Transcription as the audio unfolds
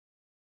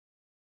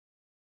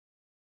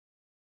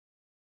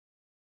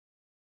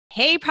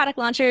Hey, product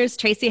launchers,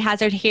 Tracy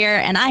Hazzard here,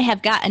 and I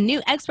have got a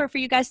new expert for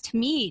you guys to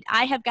meet.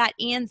 I have got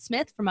Ian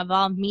Smith from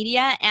Evolve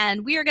Media,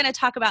 and we are going to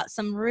talk about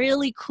some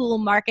really cool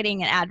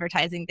marketing and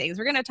advertising things.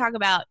 We're going to talk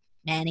about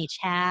ManyChat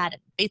and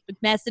Facebook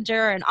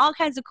Messenger and all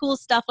kinds of cool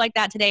stuff like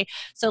that today.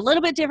 So a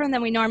little bit different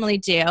than we normally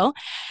do.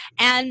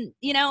 And,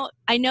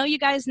 I know you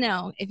guys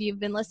know, if you've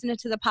been listening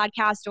to the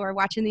podcast or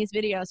watching these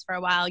videos for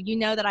a while, you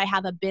know that I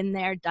have a been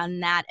there,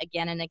 done that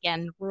again and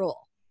again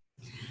rule.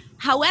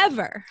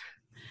 However,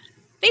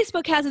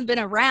 Facebook hasn't been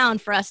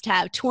around for us to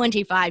have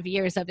 25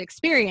 years of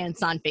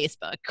experience on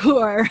Facebook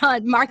or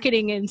on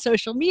marketing and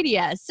social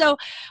media. So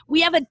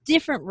we have a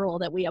different rule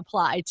that we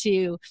apply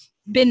to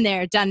been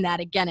there, done that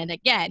again and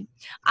again.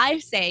 I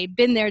say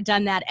been there,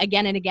 done that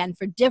again and again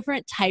for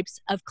different types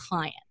of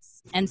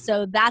clients. And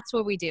so that's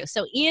what we do.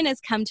 So Ian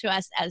has come to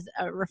us as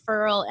a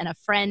referral and a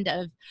friend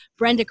of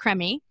Brenda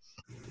Cremy,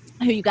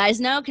 who you guys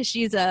know because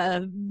she's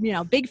a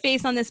big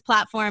face on this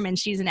platform, and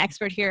she's an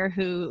expert here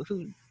who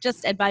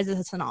just advises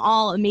us on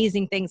all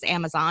amazing things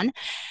Amazon.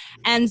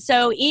 And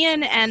so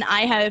Ian and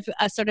I have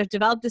sort of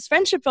developed this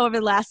friendship over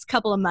the last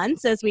couple of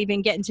months as we've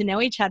been getting to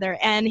know each other,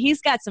 and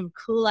he's got some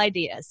cool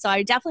ideas. So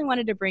I definitely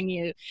wanted to bring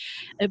you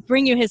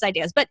his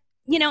ideas. But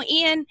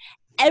Ian,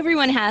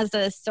 everyone has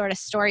a sort of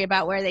story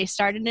about where they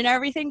started and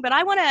everything, but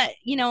I want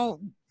to,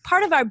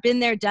 part of our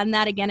been there, done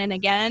that again and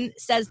again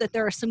says that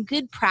there are some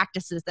good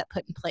practices that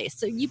put in place.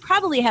 So you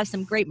probably have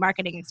some great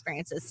marketing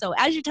experiences. So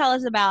as you tell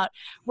us about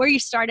where you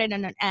started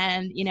and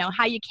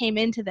how you came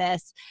into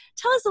this,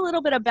 tell us a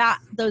little bit about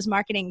those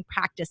marketing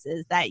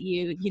practices that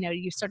you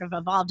sort of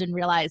evolved and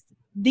realized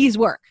these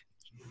work.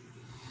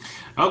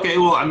 Okay,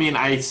 well,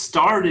 I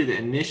started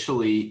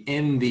initially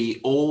in the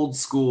old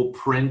school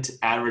print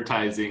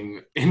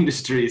advertising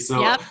industry.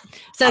 Yep.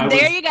 So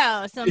you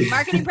go. Some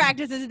marketing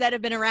practices that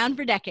have been around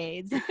for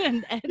decades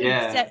and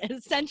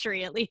a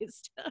century at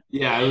least.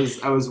 Yeah,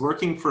 I was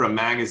working for a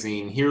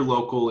magazine here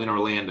local in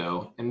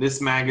Orlando, and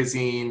this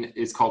magazine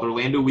is called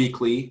Orlando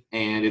Weekly,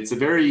 and it's a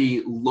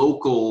very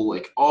local,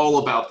 like all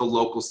about the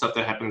local stuff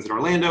that happens in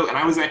Orlando. And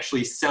I was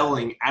actually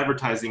selling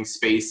advertising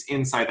space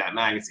inside that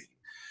magazine.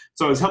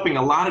 So I was helping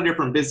a lot of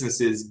different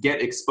businesses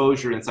get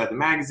exposure inside the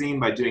magazine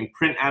by doing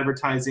print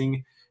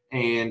advertising.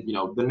 And,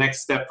 the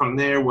next step from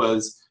there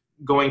was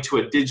going to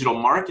a digital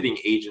marketing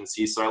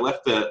agency. So I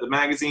left the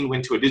magazine,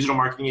 went to a digital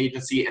marketing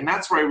agency, and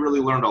that's where I really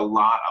learned a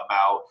lot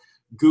about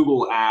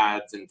Google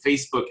ads and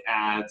Facebook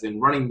ads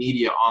and running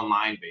media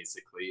online,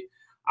 basically.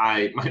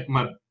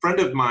 My friend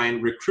of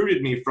mine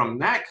recruited me from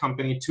that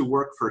company to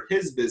work for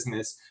his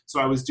business.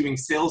 So I was doing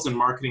sales and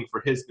marketing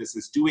for his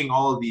business, doing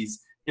all of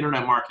these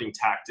internet marketing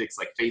tactics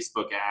like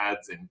Facebook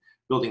ads and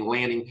building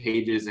landing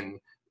pages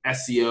and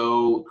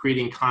SEO,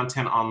 creating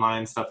content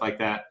online, stuff like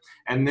that.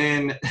 And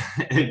then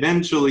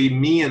eventually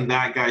me and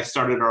that guy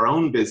started our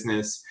own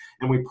business,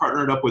 and we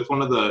partnered up with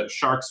one of the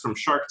sharks from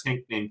Shark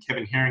Tank named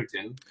Kevin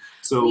Harrington.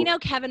 So we know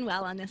Kevin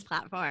well on this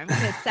platform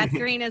because Seth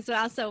Green is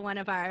also one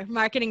of our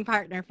marketing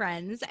partner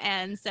friends.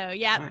 And so,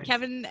 nice.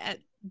 Kevin,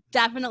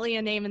 definitely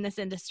a name in this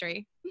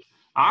industry.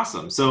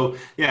 Awesome. So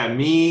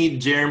me,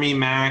 Jeremy,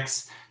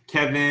 Max,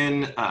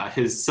 Kevin,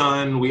 his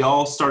son, we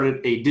all started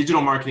a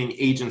digital marketing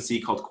agency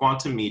called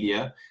Quantum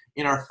Media.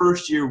 In our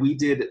first year, we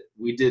did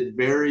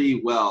very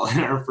well.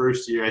 In our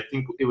first year, I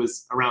think it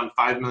was around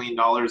 $5 million in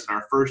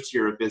our first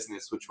year of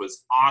business, which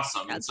was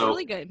awesome. That's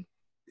really good.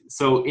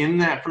 So in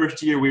that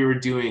first year, we were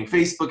doing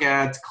Facebook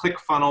ads,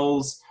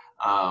 ClickFunnels,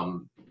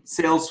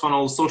 sales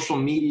funnels, social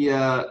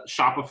media,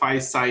 Shopify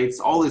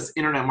sites, all this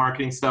internet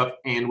marketing stuff.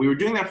 And we were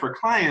doing that for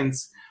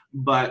clients,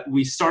 but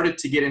we started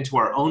to get into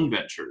our own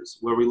ventures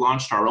where we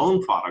launched our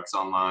own products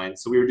online.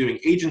 So we were doing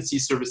agency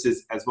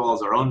services as well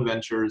as our own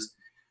ventures,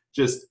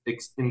 just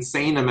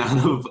insane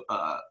amount of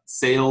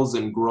sales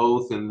and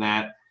growth in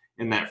that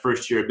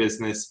first year of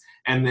business.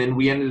 And then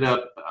we ended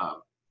up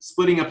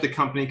splitting up the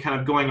company, kind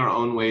of going our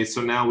own ways. So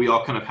now we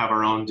all kind of have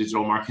our own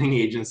digital marketing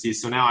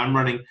agencies. So now I'm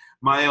running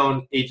my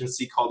own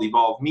agency called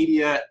Evolve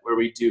Media, where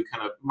we do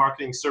kind of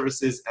marketing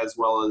services as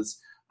well as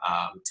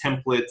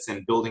templates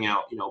and building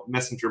out,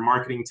 messenger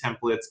marketing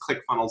templates,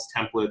 ClickFunnels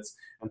templates,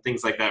 and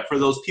things like that for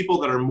those people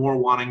that are more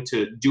wanting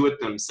to do it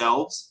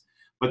themselves.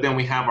 But then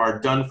we have our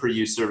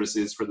done-for-you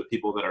services for the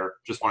people that are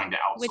just wanting to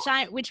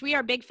outsource. Which we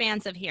are big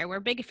fans of here. We're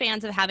big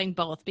fans of having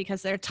both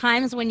because there are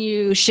times when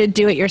you should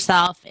do it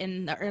yourself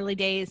in the early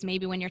days,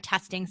 maybe when you're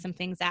testing some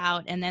things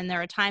out. And then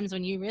there are times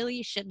when you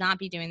really should not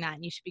be doing that.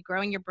 And you should be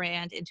growing your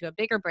brand into a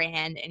bigger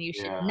brand, and you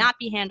should not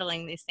be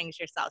handling these things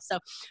yourself. So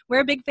we're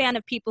a big fan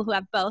of people who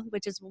have both,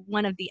 which is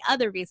one of the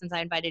other reasons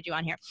I invited you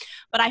on here.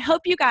 But I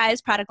hope you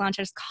guys, product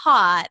launchers,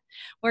 caught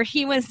where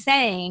he was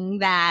saying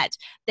that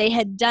they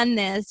had done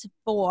this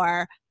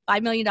for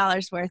 $5 million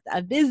worth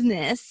of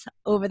business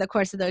over the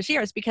course of those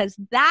years, because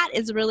that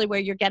is really where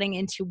you're getting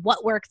into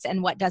what works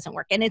and what doesn't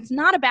work. And it's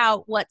not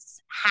about what's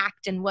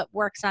hacked and what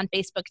works on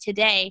Facebook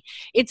today.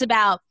 It's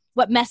about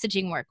what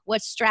messaging works,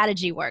 what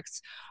strategy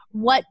works,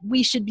 what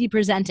we should be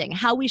presenting,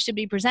 how we should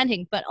be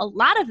presenting. But a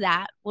lot of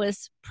that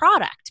was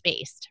product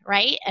based,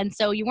 right? And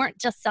so you weren't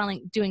just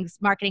doing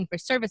marketing for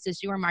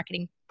services, you were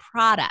marketing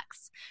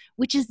products,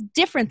 which is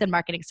different than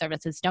marketing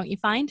services, don't you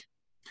find?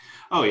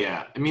 Oh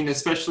yeah. I mean,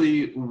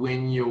 especially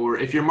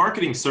if you're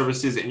marketing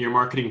services and you're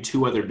marketing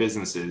to other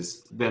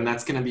businesses, then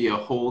that's going to be a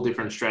whole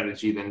different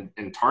strategy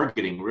and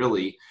targeting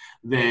really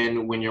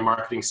than when you're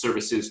marketing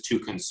services to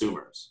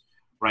consumers,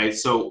 right?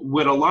 So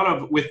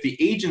with the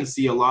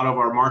agency, a lot of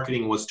our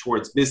marketing was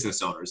towards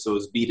business owners. So it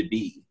was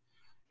B2B.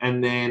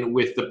 And then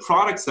with the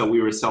products that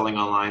we were selling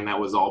online, that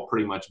was all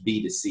pretty much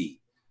B2C.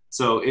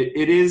 So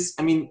it is,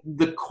 I mean,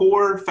 the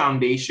core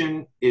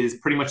foundation is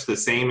pretty much the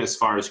same as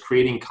far as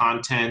creating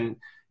content,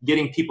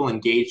 getting people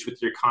engaged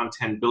with your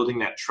content, building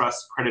that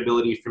trust,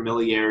 credibility,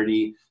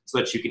 familiarity, so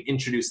that you can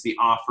introduce the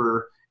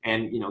offer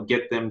and,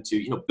 get them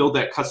to, build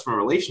that customer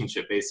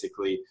relationship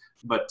basically.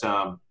 But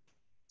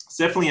it's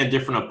definitely a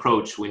different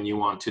approach when you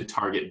want to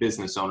target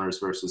business owners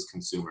versus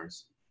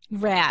consumers.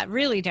 Yeah,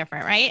 really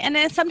different, right? And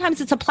then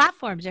sometimes it's a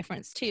platform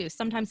difference too.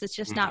 Sometimes it's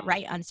just not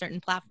right on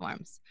certain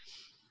platforms.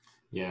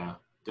 Yeah,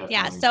 definitely.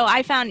 Yeah, so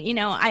I found,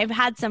 I've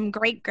had some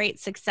great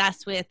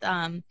success with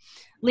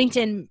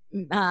LinkedIn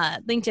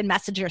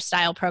Messenger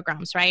style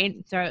programs, right?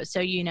 So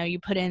you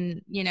put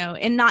in,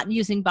 and not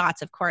using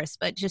bots, of course,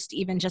 but just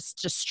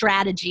a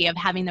strategy of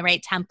having the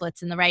right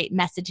templates and the right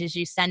messages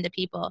you send to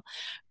people.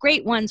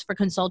 Great ones for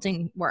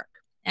consulting work.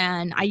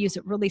 And I use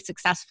it really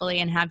successfully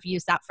and have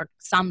used that for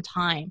some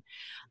time.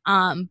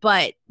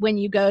 But when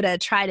you go to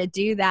try to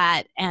do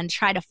that and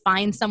try to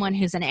find someone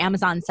who's an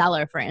Amazon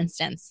seller, for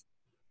instance,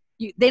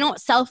 they don't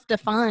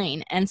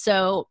self-define. And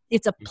so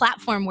it's a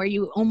platform where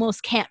you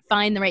almost can't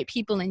find the right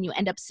people and you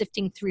end up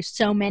sifting through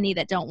so many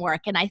that don't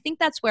work. And I think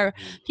that's where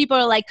people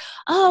are like,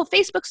 oh,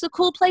 Facebook's a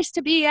cool place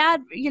to be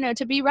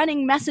to be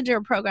running messenger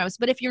programs.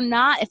 But if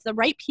the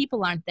right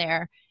people aren't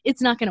there,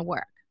 it's not going to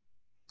work.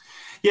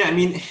 Yeah, I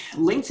mean,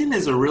 LinkedIn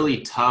is a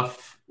really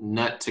tough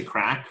nut to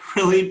crack,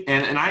 really.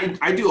 And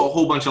I do a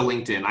whole bunch of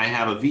LinkedIn. I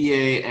have a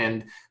VA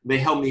and they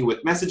help me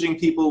with messaging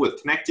people,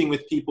 with connecting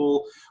with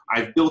people.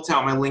 I've built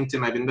out my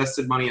LinkedIn. I've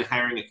invested money in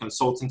hiring a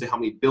consultant to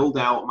help me build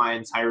out my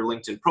entire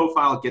LinkedIn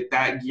profile, get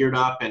that geared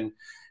up.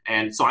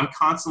 And so I'm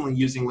constantly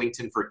using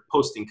LinkedIn for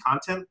posting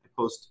content. I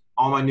post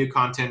all my new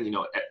content,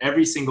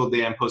 every single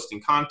day I'm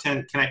posting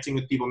content, connecting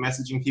with people,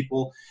 messaging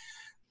people.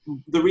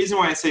 The reason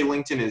why I say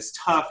LinkedIn is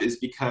tough is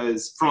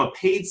because from a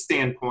paid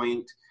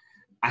standpoint,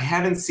 I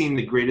haven't seen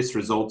the greatest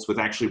results with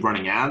actually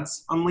running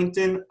ads on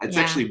LinkedIn. It's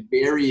actually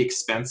very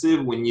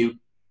expensive when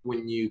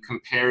you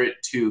compare it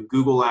to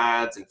Google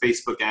ads and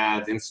Facebook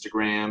ads,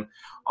 Instagram,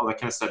 all that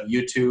kind of stuff,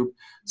 YouTube.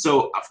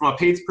 So from a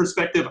paid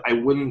perspective, I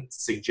wouldn't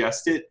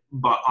suggest it,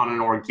 but on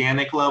an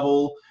organic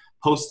level,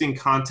 posting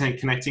content,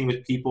 connecting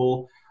with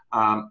people,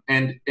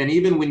 and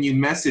even when you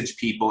message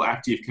people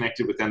after you've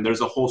connected with them, there's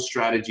a whole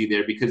strategy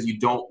there because you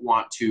don't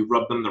want to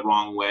rub them the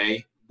wrong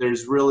way.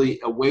 There's really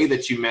a way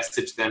that you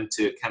message them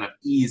to kind of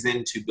ease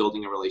into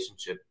building a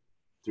relationship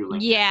through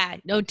LinkedIn. Yeah,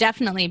 no,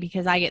 definitely,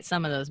 because I get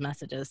some of those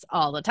messages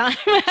all the time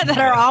that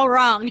are all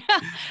wrong,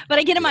 but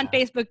I get them on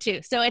Facebook too.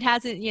 So it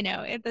hasn't,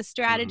 the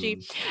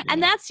strategy.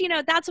 And that's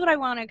what I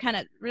want to kind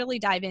of really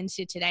dive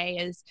into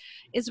today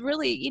is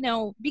really,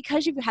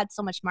 because you've had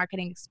so much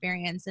marketing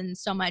experience and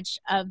so much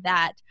of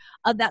that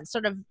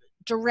sort of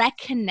direct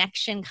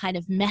connection kind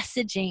of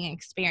messaging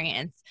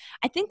experience.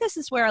 I think this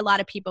is where a lot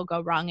of people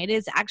go wrong. It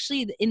is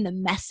actually in the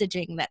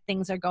messaging that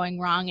things are going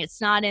wrong. It's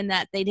not in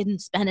that they didn't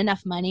spend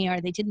enough money or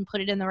they didn't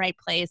put it in the right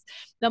place,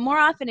 but more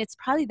often it's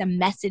probably the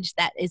message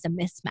that is a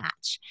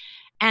mismatch.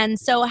 And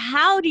so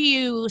how do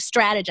you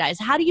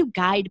strategize? How do you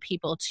guide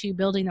people to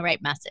building the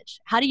right message?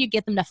 How do you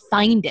get them to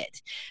find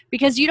it?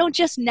 Because you don't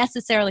just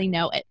necessarily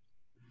know it.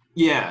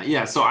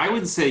 Yeah. So I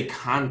would say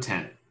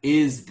content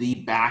is the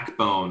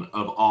backbone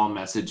of all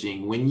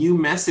messaging. When you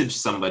message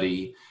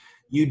somebody,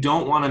 you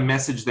don't want to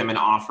message them an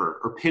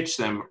offer or pitch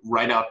them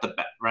right out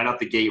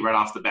the gate, right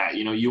off the bat.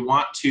 You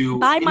want to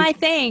buy my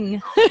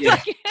thing.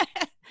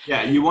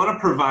 Yeah, you want to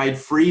provide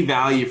free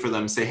value for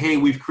them. Say, hey,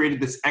 we've created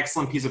this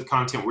excellent piece of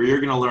content where you're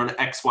going to learn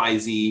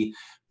XYZ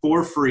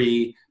for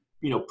free.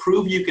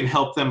 Prove you can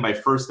help them by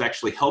first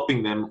actually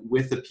helping them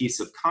with a piece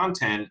of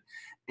content.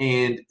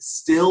 And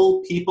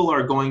still, people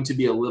are going to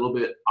be a little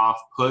bit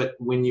off-put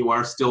when you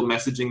are still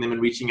messaging them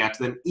and reaching out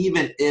to them,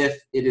 even if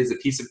it is a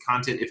piece of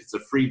content, if it's a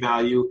free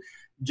value.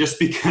 Just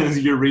because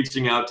you're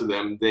reaching out to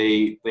them,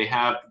 they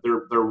have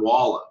their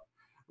wall up,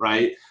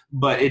 right?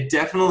 But it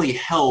definitely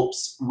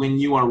helps when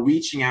you are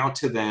reaching out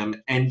to them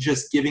and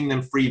just giving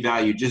them free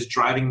value, just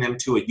driving them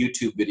to a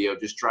YouTube video,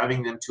 just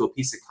driving them to a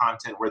piece of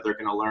content where they're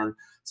going to learn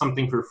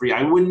something for free.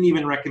 I wouldn't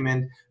even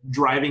recommend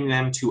driving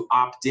them to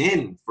opt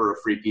in for a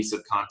free piece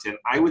of content.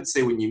 I would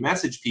say when you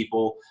message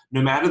people,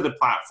 no matter the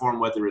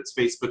platform, whether it's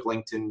Facebook,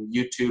 LinkedIn,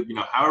 YouTube,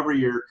 however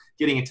you're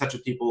getting in touch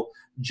with people,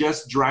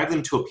 just drive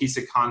them to a piece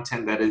of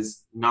content that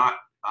is not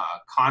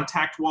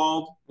contact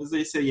walled, as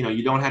they say.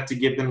 You don't have to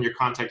give them your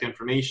contact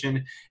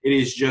information. It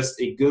is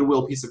just a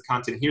goodwill piece of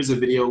content. Here's a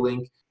video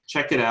link,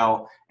 check it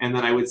out. And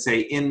then I would say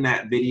in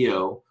that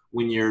video,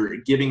 when you're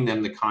giving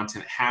them the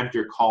content, have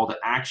your call to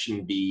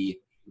action be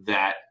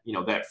that, you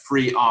know, that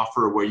free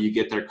offer where you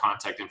get their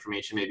contact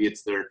information. Maybe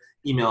it's their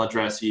email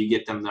address, or you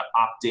get them to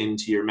opt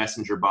into your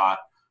messenger bot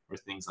or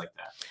things like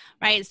that.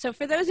 Right. So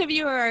for those of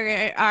you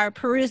who are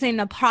perusing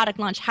the Product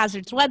Launch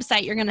Hazzards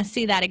website, you're going to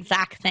see that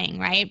exact thing,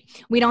 right?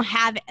 We don't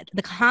have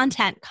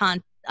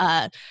the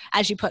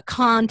as you put,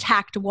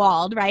 contact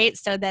walled, right?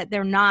 So that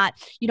they're not,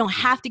 you don't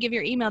have to give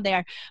your email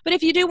there. But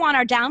if you do want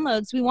our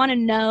downloads, we want to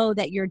know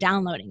that you're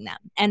downloading them.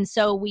 And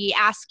so we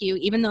ask you,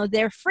 even though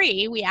they're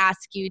free, we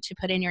ask you to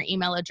put in your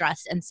email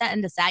address and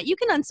send us that. You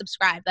can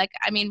unsubscribe. Like,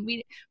 I mean,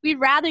 we'd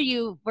rather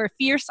you were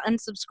fierce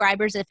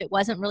unsubscribers if it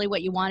wasn't really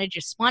what you wanted,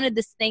 just wanted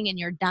this thing and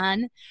you're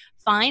done.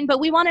 Fine, but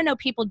we want to know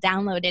people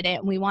downloaded it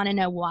and we want to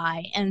know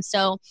why. And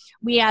so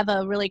we have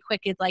a really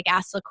quick, it's like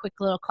ask a quick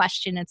little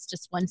question. It's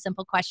just one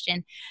simple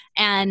question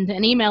and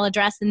an email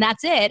address, and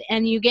that's it.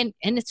 And you get,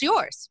 and it's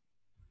yours.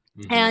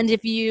 Mm-hmm. And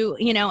if you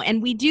know,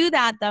 and we do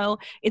that though,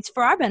 it's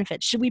for our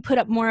benefit. Should we put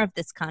up more of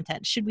this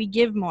content? Should we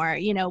give more?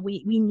 You know,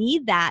 we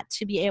need that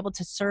to be able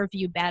to serve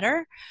you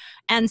better.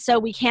 And so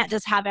we can't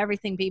just have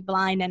everything be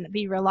blind and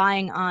be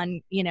relying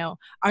on, you know,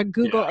 our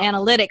Google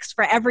Analytics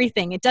for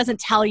everything. It doesn't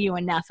tell you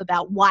enough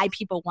about why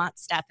people want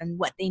stuff and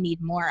what they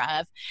need more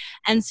of.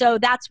 And so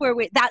that's where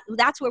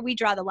that's where we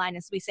draw the line,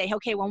 is we say,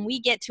 okay, when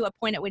we get to a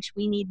point at which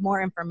we need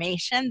more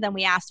information, then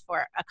we ask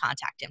for a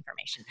contact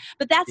information.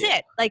 But that's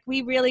it. Like,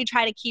 we really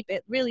try to keep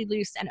it really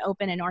loose and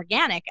open and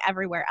organic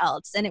everywhere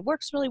else. And it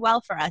works really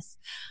well for us,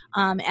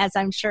 as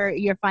I'm sure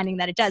you're finding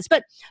that it does.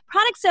 But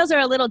product sales are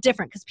a little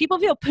different because people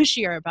feel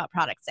pushier about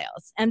product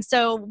sales. And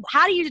so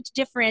how do you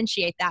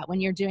differentiate that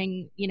when you're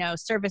doing, you know,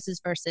 services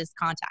versus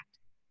contact?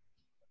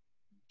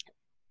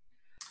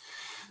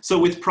 So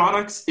with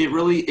products,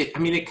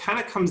 it kind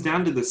of comes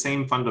down to the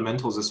same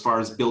fundamentals as far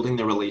as building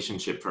the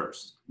relationship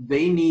first.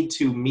 They need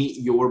to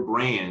meet your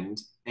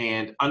brand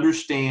and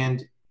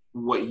understand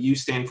what you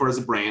stand for as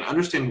a brand,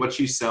 understand what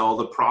you sell,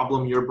 the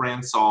problem your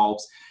brand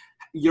solves,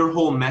 your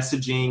whole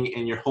messaging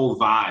and your whole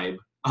vibe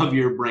of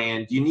your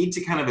brand. You need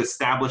to kind of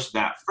establish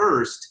that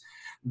first.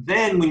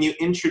 Then when you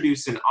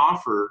introduce an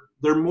offer,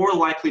 they're more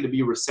likely to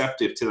be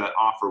receptive to that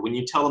offer. When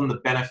you tell them the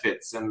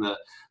benefits and the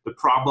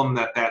problem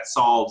that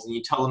solves, and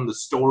you tell them the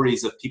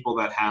stories of people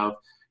that have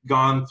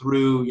gone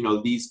through, you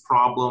know, these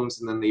problems,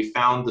 and then they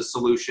found the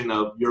solution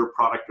of your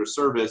product or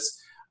service,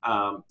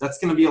 that's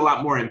going to be a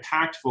lot more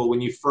impactful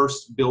when you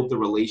first build the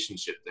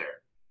relationship there.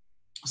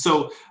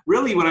 So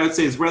really what I would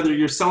say is, whether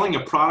you're selling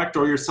a product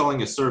or you're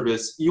selling a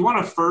service, you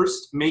want to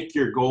first make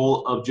your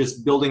goal of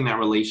just building that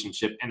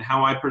relationship. And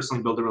how I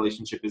personally build a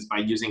relationship is by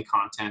using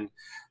content,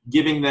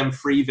 giving them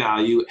free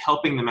value,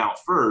 helping them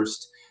out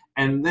first.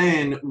 And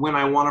then when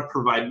I want to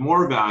provide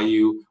more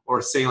value,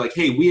 or say like,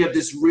 hey, we have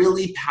this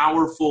really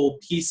powerful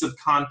piece of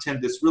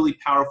content, this really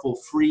powerful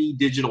free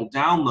digital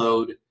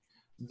download,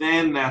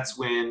 then that's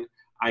when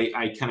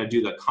I kind of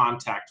do the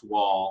contact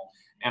wall.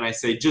 And I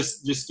say,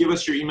 just give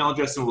us your email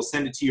address and we'll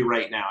send it to you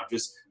right now.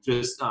 Just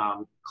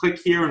click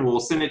here and we'll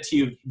send it to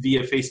you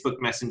via Facebook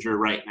Messenger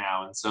right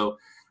now. And so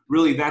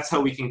really that's how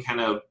we can kind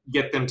of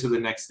get them to the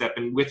next step.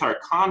 And with our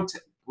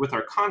content,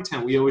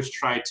 we always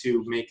try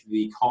to make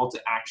the call to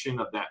action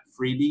of that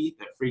freebie,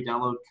 that free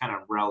download, kind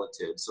of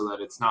relative, so that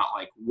it's not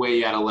like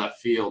way out of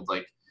left field,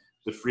 like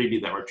the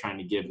freebie that we're trying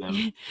to give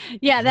them.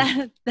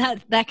 Yeah,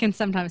 that can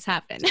sometimes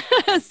happen.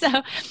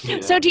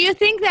 So do you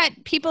think that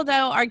people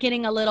though are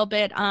getting a little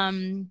bit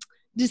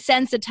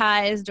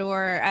desensitized,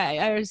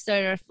 or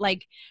sort of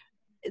like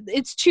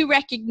it's too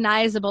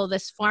recognizable,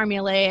 this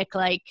formulaic,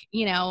 like,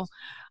 you know,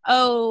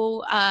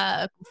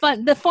 the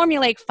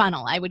formulaic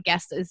funnel, I would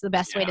guess is the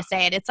best way to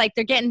say it. It's like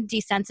they're getting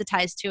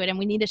desensitized to it and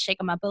we need to shake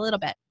them up a little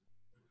bit.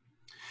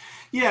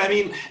 Yeah, I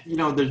mean, you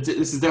know,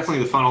 this is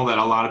definitely the funnel that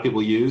a lot of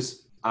people use.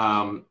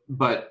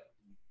 But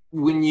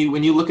when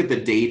you look at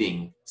the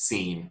dating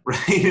scene,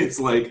 right, it's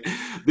like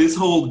this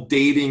whole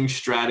dating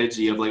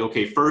strategy of like,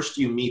 okay, first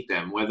you meet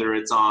them, whether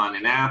it's on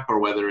an app or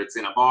whether it's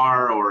in a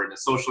bar or in a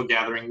social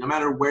gathering, no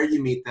matter where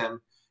you meet them,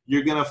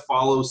 you're going to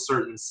follow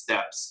certain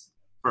steps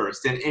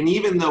first. And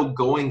even though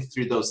going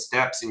through those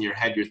steps in your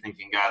head, you're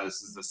thinking, God,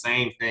 this is the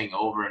same thing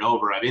over and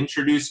over. I've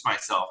introduced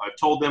myself. I've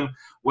told them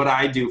what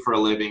I do for a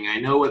living. I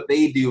know what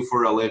they do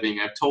for a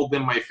living. I've told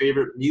them my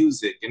favorite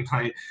music and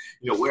my,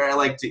 you know, where I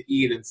like to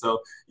eat. And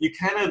so you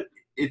kind of,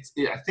 I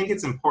think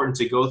it's important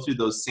to go through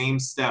those same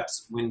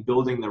steps when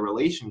building the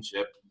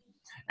relationship.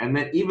 And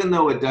then even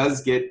though it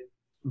does get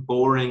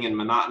boring and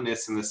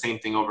monotonous and the same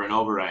thing over and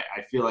over, I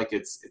feel like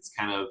it's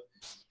kind of,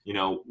 you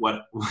know,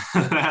 what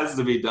has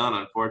to be done,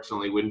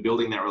 unfortunately, when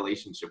building that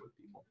relationship with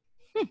people.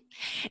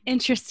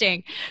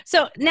 Interesting.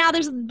 So now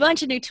there's a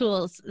bunch of new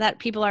tools that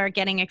people are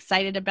getting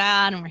excited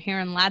about, and we're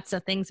hearing lots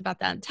of things about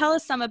that. Tell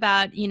us some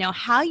about, you know,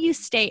 how you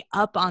stay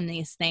up on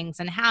these things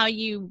and how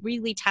you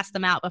really test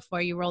them out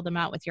before you roll them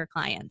out with your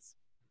clients.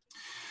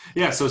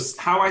 Yeah, so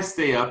how I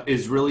stay up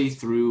is really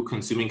through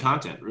consuming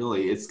content.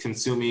 Really, it's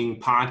consuming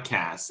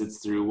podcasts.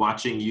 It's through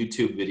watching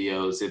YouTube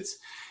videos. It's,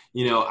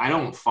 you know, I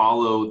don't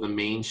follow the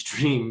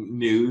mainstream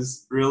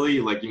news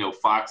really, like, you know,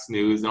 Fox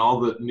News and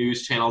all the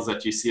news channels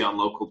that you see on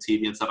local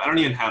TV and stuff. I don't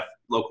even have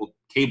local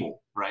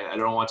cable, right? I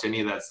don't watch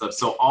any of that stuff.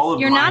 So all of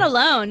You're my not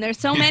alone. There's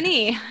so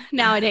many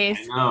nowadays.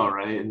 I know,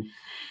 right? And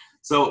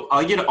so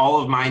I get all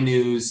of my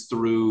news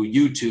through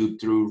YouTube,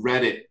 through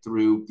Reddit,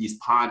 through these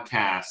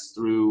podcasts,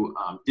 through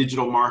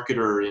Digital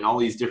Marketer, and all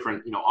these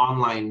different,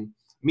 online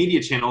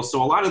media channels.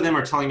 So a lot of them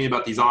are telling me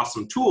about these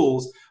awesome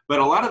tools, but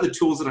a lot of the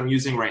tools that I'm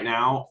using right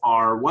now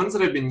are ones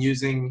that I've been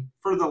using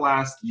for the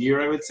last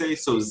year, I would say.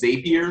 So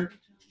Zapier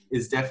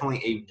is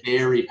definitely a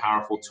very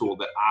powerful tool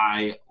that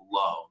I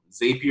love.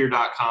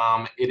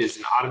 Zapier.com. It is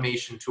an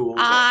automation tool.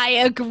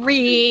 I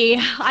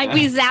agree.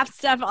 We zap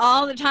stuff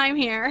all the time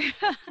here.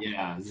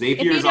 Yeah, Zapier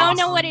if you is don't awesome.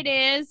 know what it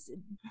is,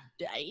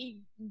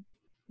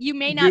 you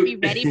may not be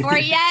ready for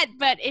it yet,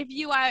 but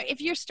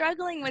if you're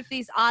struggling with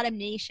these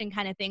automation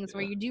kind of things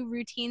where you do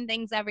routine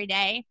things every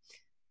day,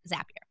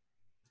 Zapier.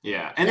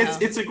 Yeah, and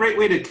it's a great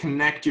way to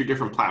connect your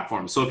different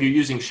platforms. So if you're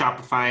using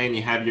Shopify and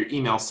you have your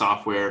email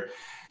software,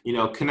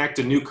 connect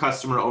a new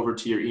customer over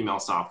to your email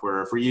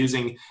software. If we're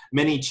using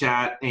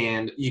ManyChat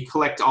and you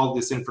collect all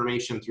this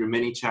information through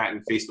ManyChat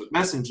and Facebook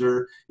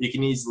Messenger, you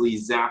can easily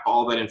zap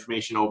all that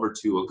information over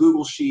to a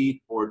Google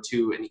Sheet or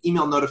to an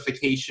email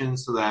notification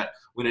so that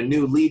when a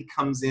new lead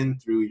comes in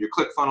through your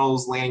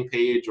ClickFunnels landing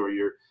page or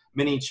your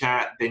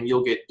ManyChat, then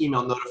you'll get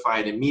email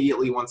notified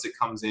immediately once it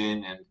comes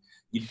in. And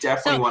you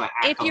definitely want to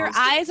act if your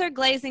eyes are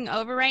glazing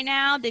over right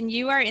now, then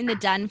you are in the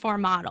done for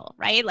model,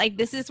 right? Like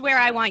this is where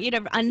I want you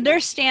to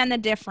understand the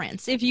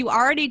difference. If you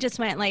already just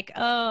went like,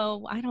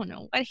 oh, I don't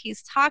know what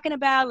he's talking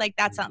about, like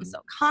that sounds so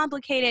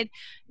complicated.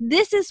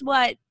 This is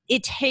what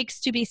it takes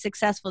to be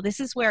successful. This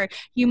is where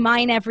you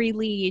mine every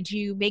lead.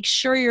 You make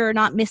sure you're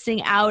not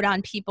missing out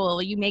on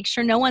people. You make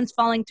sure no one's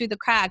falling through the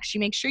cracks. You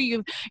make sure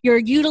you're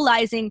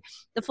utilizing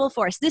the full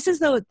force. This is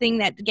the thing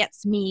that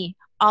gets me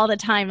all the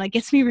time, like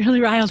gets me really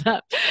riled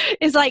up,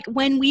 is like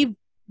when we've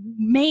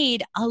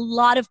made a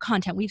lot of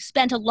content, we've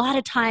spent a lot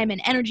of time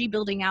and energy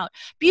building out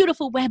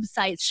beautiful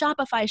websites,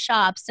 Shopify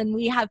shops, and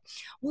we have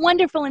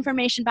wonderful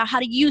information about how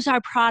to use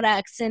our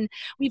products, and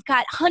we've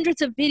got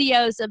hundreds of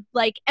videos of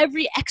like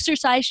every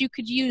exercise you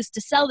could use to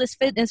sell this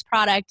fitness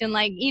product, and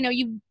like,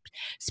 you've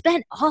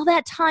spent all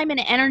that time and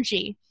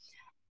energy,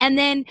 and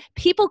then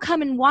people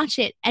come and watch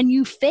it and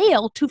you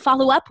fail to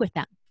follow up with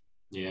them.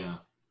 Yeah.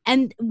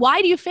 And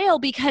why do you fail?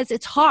 Because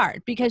it's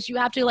hard. Because you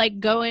have to like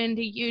go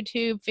into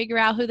YouTube, figure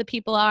out who the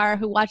people are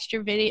who watched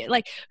your video,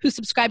 like who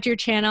subscribed to your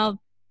channel.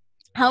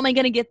 How am I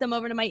going to get them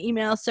over to my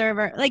email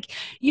server? Like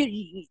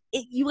you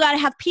got to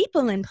have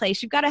people in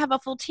place. You've got to have a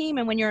full team.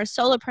 And when you're a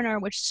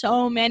solopreneur, which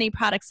so many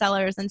product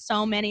sellers and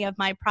so many of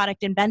my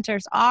product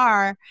inventors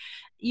are,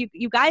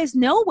 you guys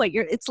know what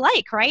it's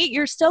like, right?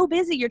 You're so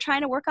busy. You're trying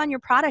to work on your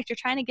product. You're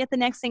trying to get the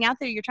next thing out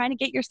there. You're trying to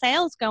get your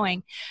sales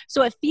going.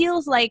 So it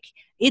feels like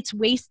it's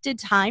wasted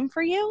time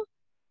for you,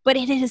 but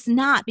it is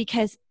not,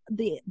 because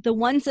the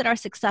ones that are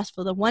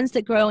successful, the ones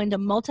that grow into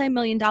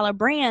multi-million-dollar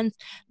brands,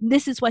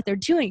 this is what they're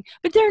doing.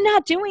 But they're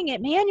not doing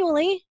it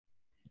manually.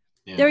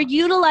 Yeah. They're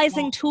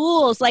utilizing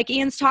tools like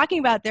Ian's talking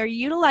about. They're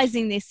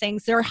utilizing these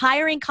things. They're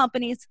hiring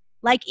companies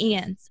like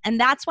Ian's. And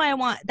that's why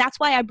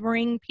I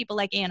bring people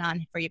like Ian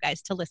on for you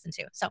guys to listen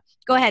to. So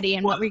go ahead,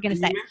 Ian. What were you going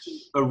to say?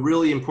 A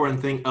really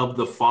important thing of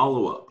the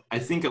follow-up. I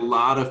think a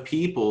lot of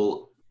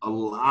people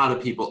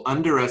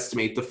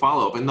underestimate the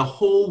follow-up. And the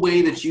whole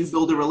way that you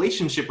build a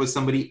relationship with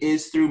somebody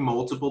is through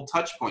multiple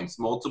touch points,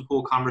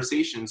 multiple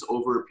conversations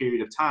over a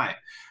period of time.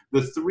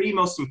 The three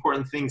most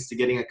important things to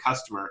getting a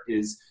customer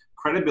is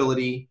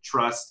credibility,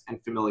 trust, and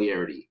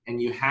familiarity.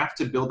 And you have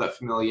to build that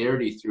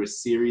familiarity through a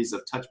series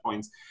of touch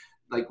points.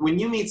 Like when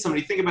you meet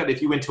somebody, think about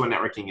if you went to a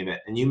networking event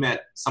and you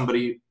met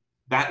somebody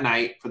that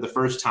night for the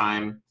first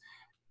time,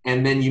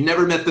 and then you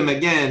never met them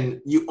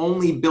again, you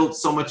only built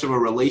so much of a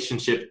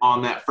relationship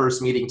on that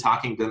first meeting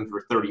talking to them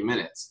for 30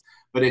 minutes.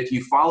 But if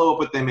you follow up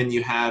with them and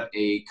you have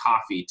a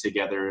coffee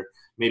together,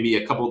 maybe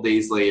a couple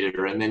days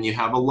later, and then you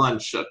have a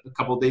lunch a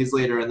couple days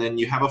later, and then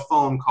you have a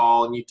phone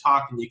call and you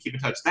talk and you keep in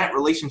touch, that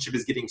relationship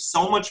is getting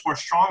so much more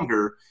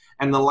stronger.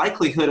 And the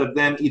likelihood of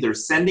them either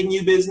sending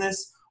you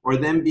business or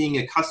them being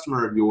a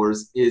customer of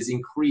yours is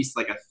increased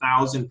like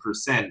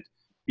 1,000%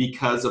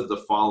 because of the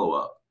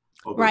follow-up.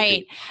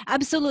 Right.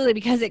 Absolutely.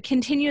 Because it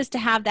continues to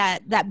have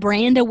that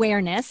brand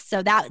awareness.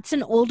 So that's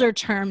an older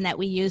term that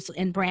we use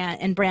in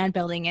brand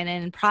building and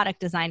in product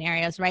design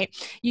areas, right?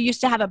 You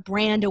used to have a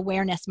brand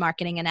awareness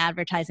marketing and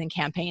advertising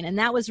campaign. And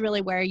that was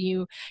really where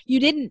you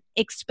didn't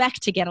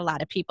expect to get a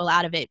lot of people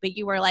out of it, but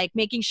you were like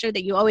making sure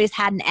that you always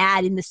had an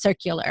ad in the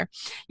circular.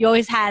 You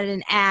always had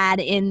an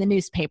ad in the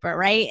newspaper,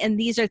 right? And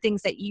these are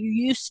things that you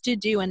used to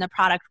do in the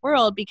product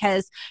world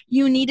because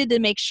you needed to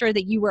make sure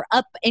that you were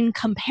up in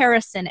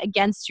comparison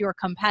against your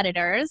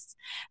competitors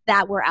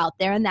that were out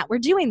there and that were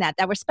doing that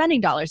were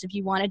spending dollars if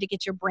you wanted to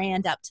get your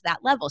brand up to that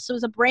level. So it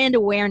was a brand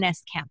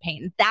awareness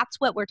campaign. That's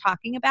what we're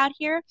talking about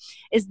here,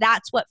 is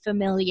that's what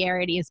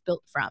familiarity is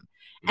built from.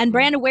 And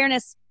brand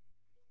awareness,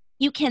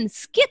 you can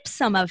skip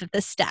some of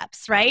the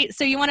steps, right?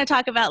 So you want to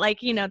talk about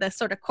like, you know, the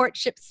sort of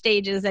courtship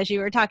stages as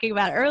you were talking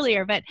about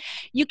earlier, but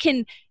you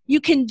can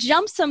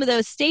jump some of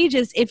those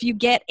stages if you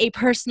get a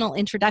personal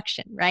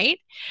introduction, right?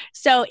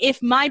 So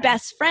if my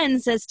best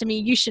friend says to me,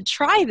 you should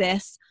try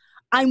this,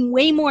 I'm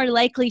way more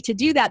likely to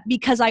do that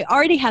because I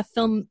already have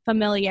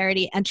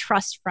familiarity and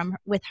trust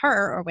with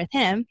her or with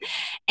him.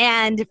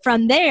 And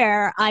from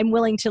there, I'm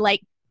willing to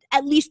like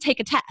at least take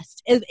a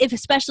test,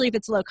 especially if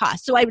it's low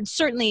cost. So I would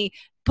certainly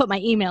put my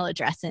email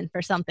address in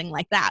for something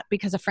like that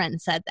because a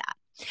friend said that.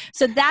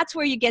 So that's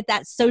where you get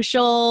that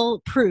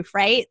social proof,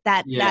 right?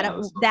 That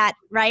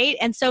right.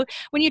 And so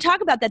when you talk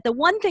about that, the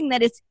one thing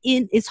that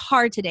is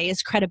hard today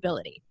is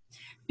credibility,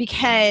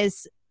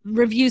 because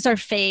reviews are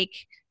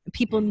fake.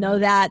 People know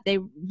that.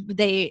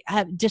 They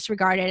have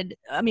disregarded.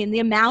 I mean, the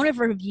amount of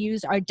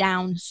reviews are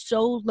down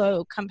so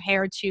low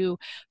compared to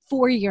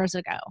 4 years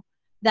ago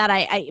that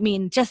I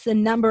mean, just the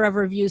number of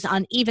reviews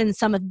on even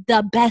some of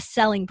the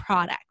best-selling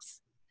products.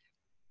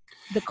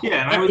 And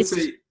I would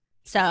say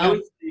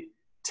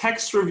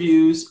text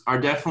reviews are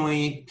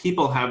definitely,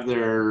 people have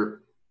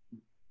their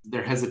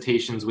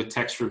hesitations with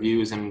text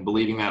reviews and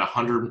believing that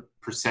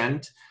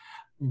 100%.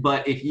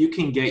 But if you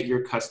can get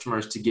your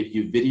customers to give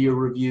you video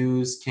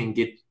reviews, can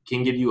give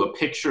you a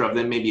picture of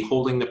them maybe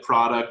holding the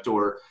product,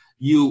 or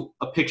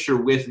a picture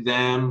with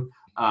them.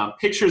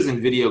 Pictures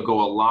and video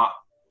go a lot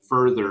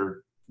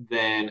further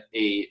than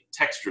a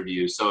text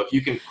review. So if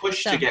you can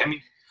push to get,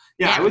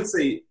 I would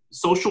say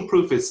social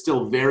proof is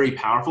still very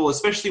powerful,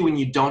 especially when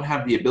you don't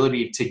have the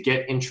ability to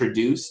get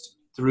introduced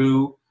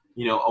through,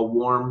 you know, a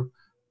warm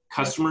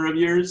customer of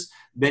yours.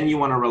 Then you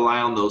want to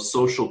rely on those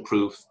social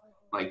proof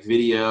like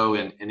video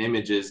and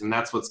images, and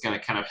that's what's going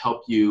to kind of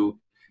help you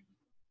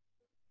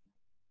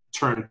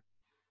turn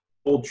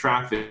old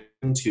traffic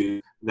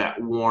into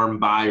that warm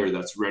buyer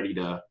that's ready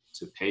to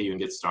pay you and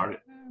get started.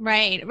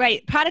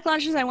 Right. Product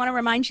launches, I want to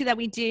remind you that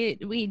we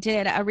did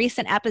a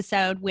recent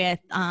episode with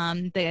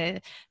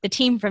the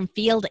team from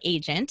Field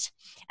Agent.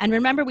 And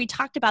remember, we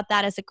talked about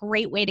that as a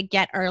great way to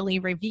get early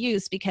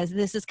reviews, because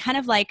this is kind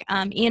of like,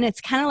 Ian,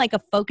 it's kind of like a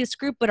focus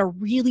group, but a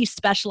really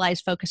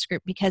specialized focus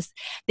group, because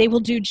they will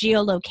do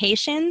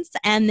geolocations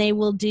and they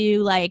will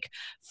do like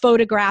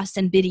photographs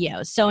and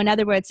videos. So in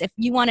other words, if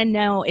you want to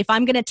know, if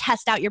I'm going to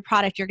test out your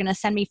product, you're going to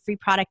send me free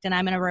product and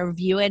I'm going to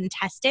review it and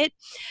test it.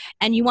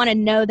 And you want to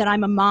know that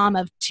I'm a mom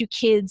of 2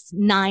 kids,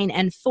 9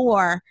 and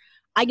 4,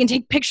 I can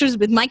take pictures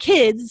with my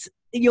kids.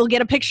 You'll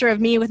get a picture of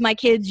me with my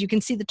kids. You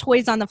can see the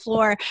toys on the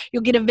floor.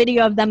 You'll get a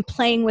video of them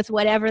playing with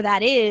whatever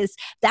that is.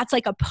 That's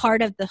like a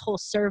part of the whole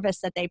service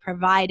that they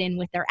provide in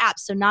with their app.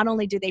 So not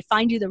only do they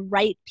find you the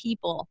right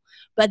people,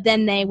 but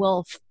then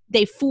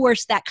they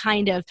force that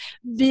kind of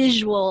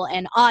visual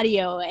and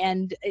audio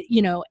and,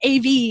 you know,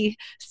 AV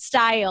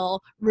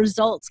style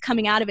results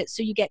coming out of it.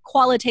 So you get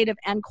qualitative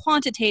and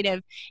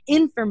quantitative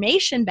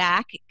information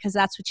back, because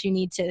that's what you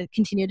need to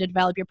continue to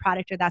develop your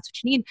product, or that's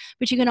what you need.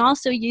 But you can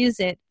also use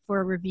it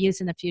for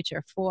reviews in the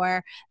future,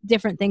 for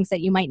different things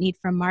that you might need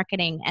from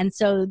marketing. And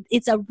so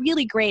it's a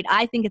really great,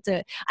 I think it's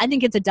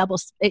a double,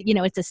 you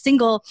know, it's a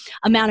single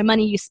amount of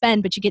money you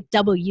spend, but you get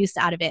double use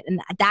out of it.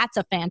 And that's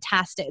a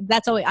fantastic,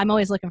 I'm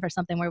always looking for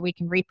something where we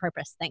can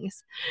repurpose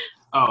things.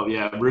 Oh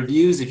yeah.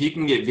 Reviews, if you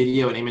can get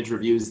video and image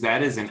reviews,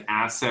 that is an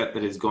asset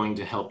that is going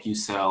to help you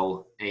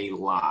sell a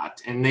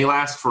lot. And they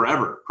last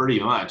forever, pretty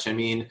much. I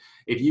mean,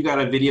 if you got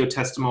a video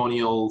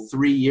testimonial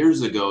 3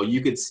 years ago,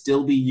 you could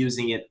still be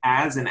using it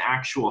as an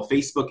actual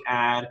Facebook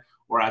ad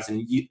or as a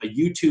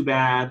YouTube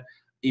ad,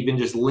 even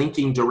just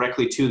linking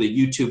directly to the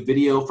YouTube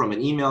video from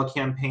an email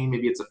campaign.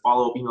 Maybe it's a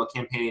follow-up email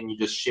campaign and you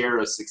just share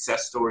a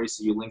success story,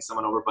 so you link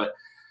someone over. But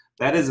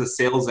that is a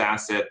sales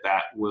asset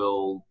that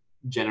will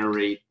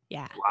generate a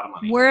lot of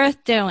money.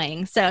 Worth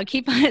doing. So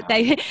keep on,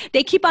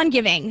 they keep on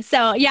giving.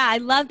 So yeah, I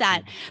love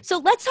that. So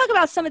let's talk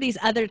about some of these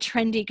other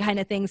trendy kind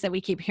of things that we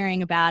keep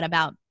hearing about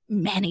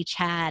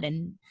ManyChat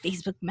and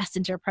Facebook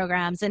Messenger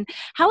programs. And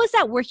how is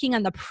that working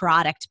on the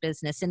product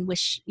business, and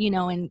which, you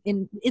know, and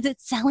is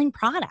it selling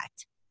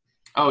product?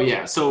 Oh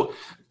yeah. So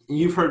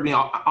you've heard me,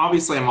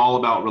 obviously I'm all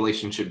about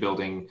relationship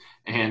building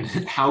and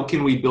how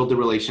can we build the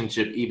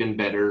relationship even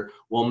better?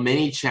 Well,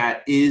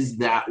 ManyChat is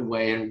that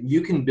way, and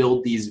you can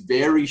build these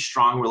very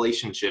strong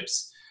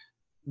relationships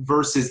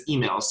versus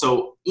email.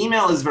 So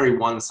email is very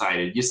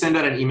one-sided. You send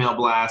out an email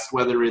blast,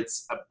 whether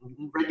it's a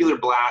regular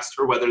blast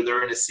or whether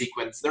they're in a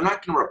sequence, they're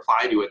not going to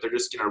reply to it. They're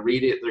just going to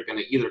read it. They're going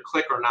to either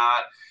click or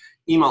not.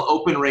 Email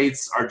open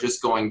rates are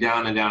just going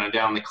down and down and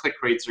down. The click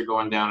rates are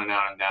going down and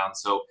down and down.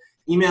 So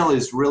email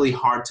is really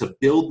hard to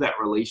build that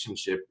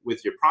relationship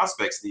with your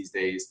prospects these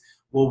days.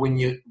 Well, when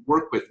you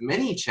work with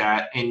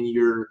ManyChat and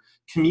you're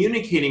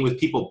communicating with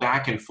people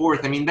back and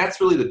forth, I mean,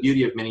 that's really the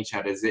beauty of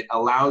ManyChat, is it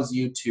allows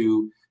you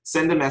to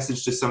send a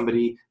message to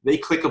somebody, they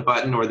click a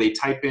button or they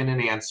type in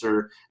an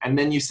answer, and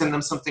then you send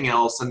them something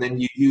else, and then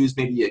you use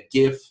maybe a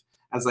GIF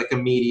as like a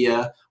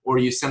media, or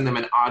you send them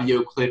an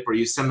audio clip, or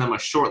you send them a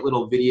short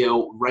little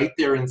video right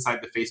there inside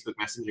the Facebook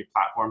messaging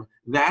platform.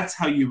 That's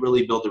how you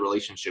really build a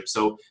relationship.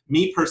 So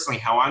me personally,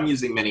 how I'm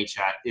using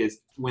ManyChat is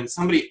when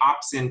somebody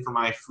opts in for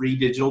my free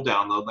digital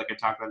download, like I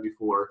talked about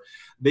before,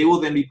 they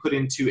will then be put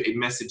into a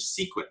message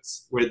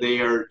sequence where they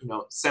are,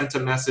 sent a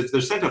message.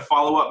 They're sent a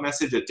follow-up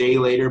message a day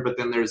later, but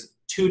then there's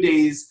 2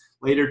 days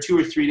later, 2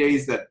 or 3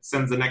 days, that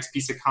sends the next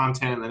piece of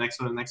content and the next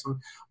one and the next one.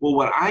 Well,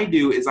 what I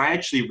do is I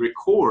actually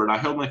record. I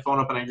hold my phone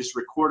up and I just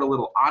record a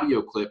little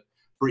audio clip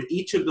for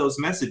each of those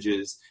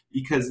messages,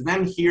 because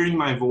them hearing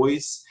my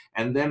voice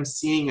and them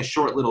seeing a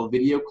short little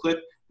video clip,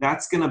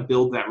 that's going to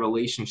build that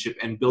relationship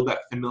and build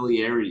that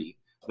familiarity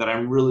that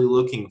I'm really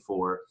looking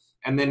for.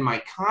 And then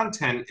my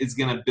content is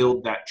going to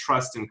build that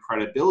trust and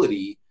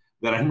credibility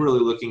that I'm really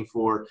looking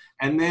for.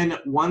 And then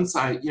once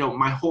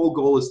my whole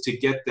goal is to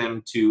get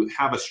them to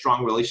have a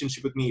strong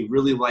relationship with me,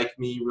 really like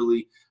me,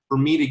 really, for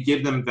me to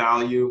give them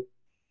value,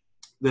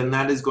 then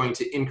that is going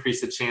to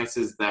increase the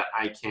chances that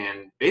I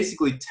can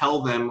basically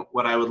tell them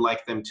what I would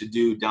like them to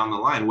do down the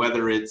line,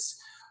 whether it's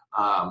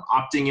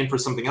opting in for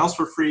something else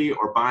for free,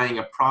 or buying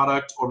a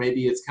product, or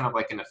maybe it's kind of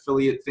like an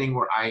affiliate thing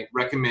where I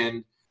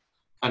recommend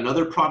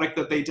another product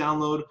that they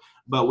download.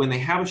 But when they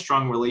have a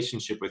strong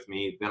relationship with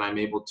me, then I'm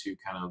able to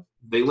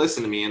they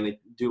listen to me and they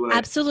do what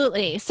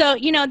Absolutely. So,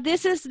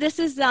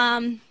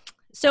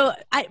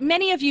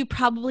 many of you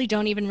probably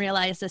don't even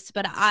realize this,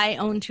 but I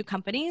own 2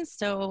 companies.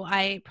 So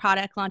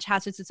Product Launch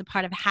Hazzards is a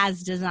part of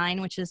Has Design,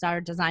 which is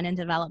our design and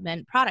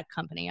development product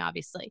company,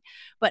 obviously.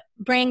 But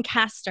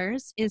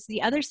Brandcasters is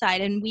the other side,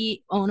 and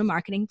we own a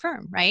marketing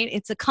firm, right?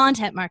 It's a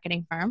content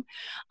marketing firm.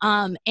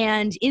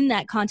 And in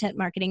that content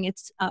marketing,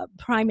 it's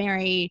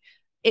primary,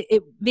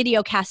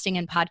 video casting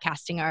and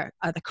podcasting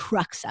are the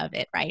crux of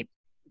it, right?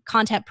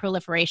 Content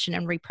proliferation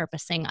and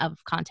repurposing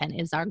of content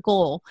is our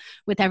goal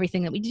with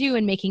everything that we do,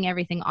 and making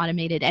everything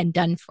automated and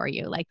done for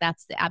you. Like,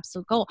 that's the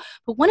absolute goal.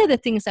 But one of the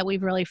things that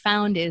we've really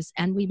found is,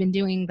 and we've been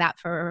doing that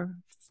for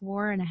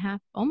 4.5,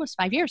 almost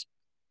 5 years.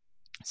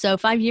 So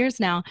 5 years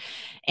now.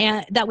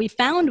 And that we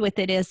found with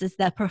it is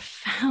the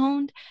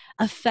profound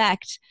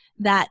effect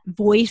that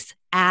voice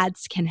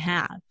ads can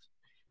have.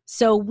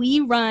 So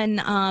we run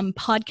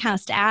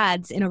podcast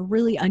ads in a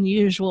really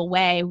unusual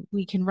way.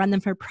 We can run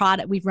them for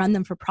product. We've run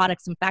them for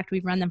products. In fact,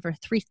 we've run them for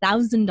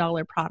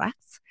 $3,000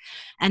 products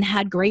and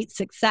had great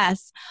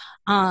success.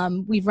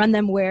 We've run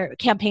them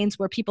campaigns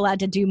where people had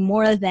to do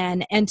more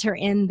than enter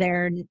in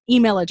their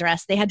email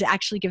address. They had to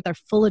actually give their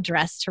full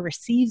address to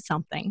receive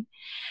something.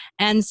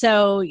 And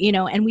so,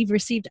 and we've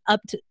received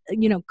up to,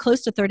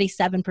 close to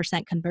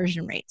 37%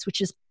 conversion rates,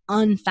 which is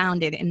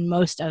unfounded in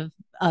most of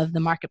the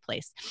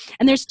marketplace.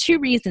 And there's 2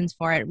 reasons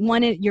for it.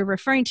 One you're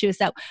referring to is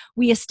that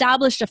we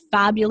established a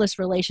fabulous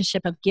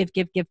relationship of give.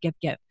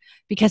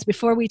 Because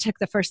before we took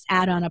the first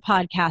ad on a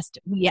podcast,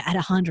 we had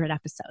 100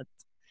 episodes.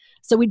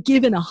 So we'd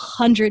given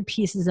 100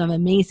 pieces of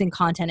amazing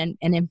content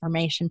and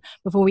information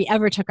before we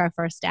ever took our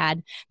first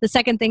ad. The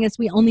second thing is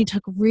we only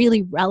took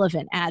really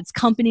relevant ads,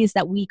 companies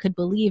that we could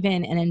believe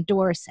in and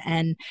endorse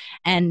and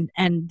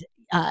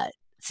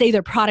say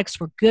their products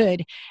were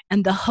good,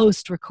 and the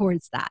host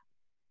records that.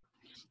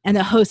 And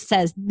the host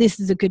says, this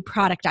is a good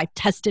product. I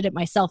tested it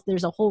myself.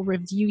 There's a whole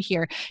review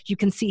here. You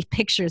can see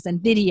pictures and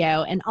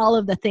video and all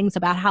of the things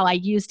about how I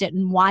used it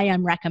and why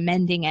I'm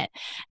recommending it.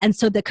 And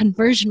so the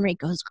conversion rate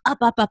goes up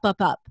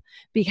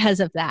because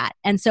of that.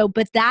 And so,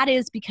 but that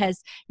is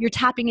because you're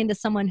tapping into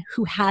someone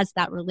who has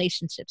that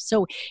relationship.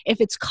 So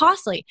if it's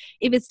costly,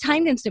 if it's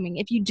time consuming,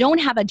 if you don't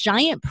have a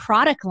giant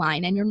product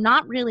line and you're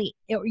not really,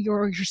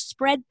 you're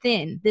spread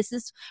thin, this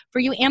is for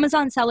you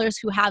Amazon sellers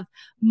who have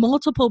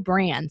multiple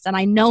brands. And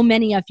I know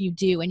many of you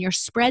do, and you're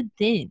spread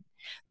thin.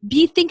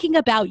 Be thinking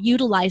about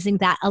utilizing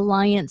that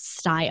alliance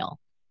style,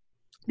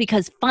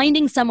 because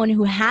finding someone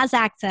who has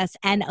access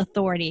and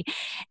authority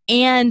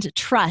and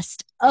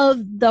trust of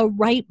the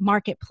right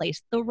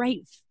marketplace, the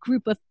right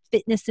group of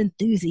fitness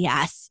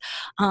enthusiasts,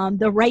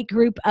 the right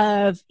group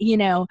of,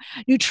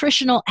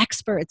 nutritional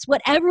experts,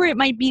 whatever it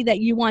might be that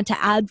you want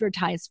to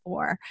advertise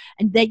for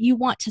and that you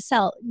want to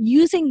sell,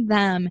 using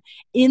them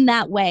in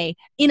that way,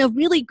 in a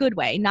really good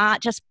way,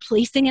 not just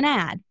placing an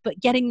ad, but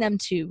getting them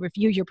to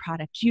review your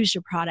product, use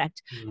your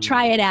product,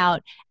 try it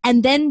out,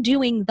 and then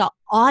doing the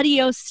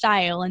audio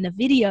style and the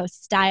video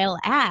style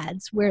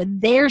ads where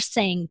they're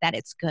saying that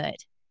it's good.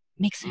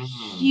 Makes a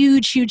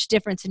huge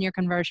difference in your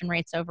conversion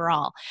rates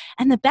overall.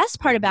 And the best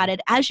part about it,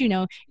 as you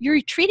know,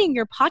 you're treating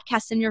your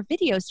podcasts and your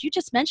videos, you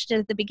just mentioned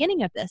it at the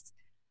beginning of this,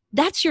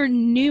 that's your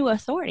new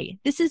authority.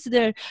 This is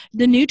the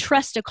new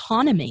trust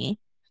economy,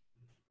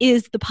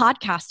 is the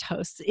podcast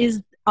hosts,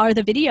 are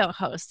the video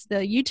hosts, the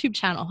YouTube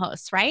channel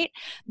hosts, right?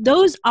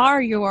 Those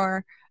are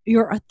your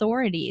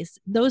authorities.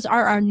 Those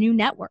are our new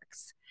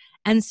networks.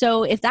 And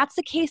so if that's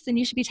the case, then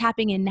you should be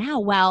tapping in now.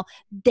 Well,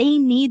 they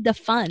need the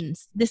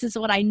funds. This is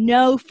what I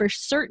know for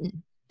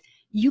certain.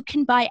 You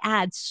can buy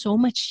ads so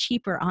much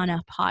cheaper on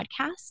a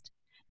podcast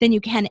than you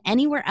can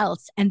anywhere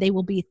else, and they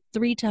will be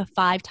 3 to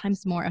 5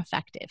 times more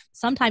effective,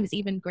 sometimes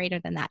even greater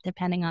than that,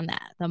 depending on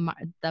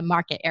the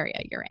market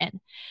area you're in.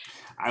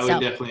 I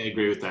would definitely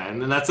agree with that.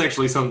 And then that's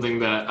actually something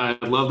that I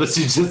love that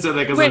you just said that,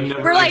 because I've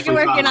never we're like actually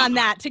working thought on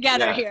that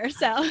together yeah. here.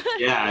 So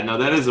Yeah, no,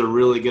 that is a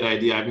really good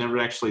idea. I've never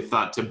actually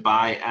thought to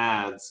buy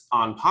ads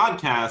on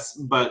podcasts,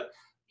 but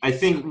I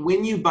think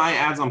when you buy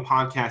ads on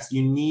podcasts,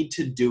 you need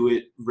to do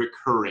it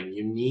recurring.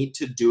 You need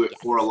to do it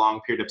for a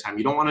long period of time.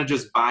 You don't want to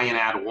just buy an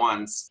ad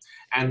once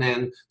and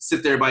then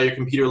sit there by your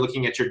computer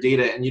looking at your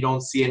data and you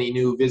don't see any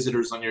new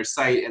visitors on your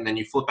site, and then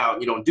you flip out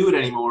and you don't do it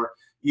anymore.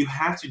 You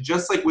have to,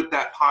 just like with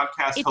that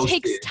podcast it host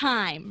takes did.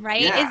 time,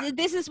 right? Yeah.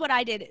 This is what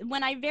I did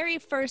when I very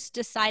first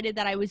decided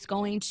that I was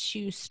going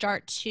to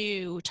start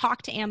to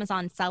talk to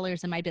Amazon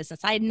sellers in my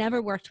business. I had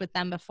never worked with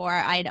them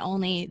before.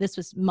 This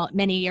was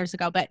many years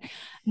ago, but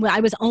I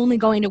was only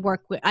going to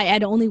work with, I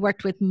had only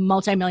worked with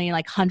multi-million,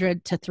 like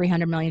 $100 to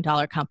 $300 million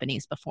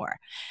companies before.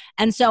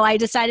 And so I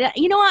decided,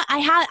 you know what,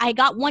 I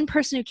got one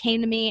person who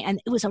came to me,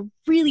 and it was a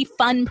really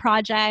fun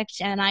project.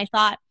 And I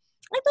thought,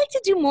 I'd like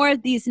to do more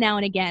of these now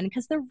and again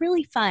because they're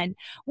really fun.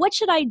 What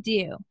should I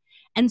do?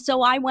 And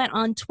so I went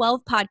on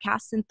 12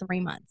 podcasts in 3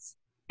 months.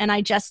 And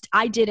I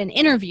did an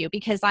interview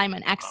because I'm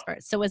an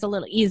expert. So it was a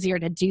little easier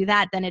to do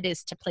that than it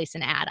is to place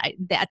an ad.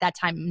 At that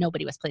time,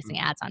 nobody was placing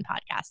ads on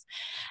podcasts.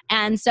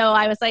 And so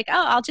I was like,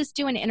 oh, I'll just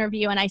do an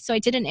interview. And I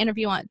did an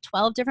interview on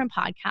 12 different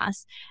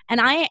podcasts. And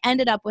I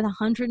ended up with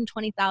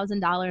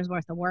 $120,000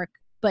 worth of work,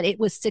 but it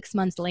was 6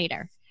 months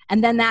later.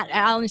 And then that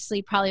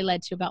honestly probably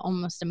led to about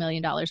almost $1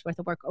 million worth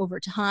of work over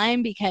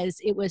time, because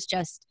it was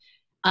just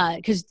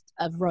because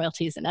of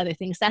royalties and other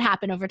things that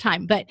happen over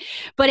time. But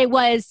it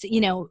was,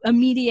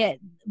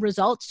 immediate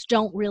results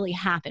don't really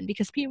happen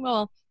because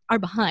people are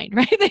behind,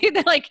 right?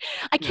 They're like,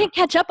 I can't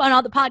catch up on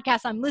all the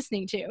podcasts I'm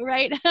listening to,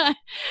 right?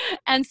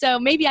 And so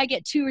maybe I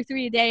get 2 or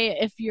 3 a day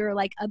if you're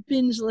like a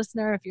binge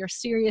listener, if you're a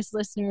serious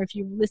listener, if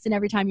you listen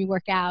every time you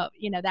work out,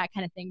 that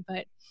kind of thing.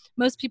 But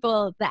most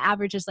people, the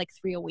average is like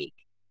 3 a week.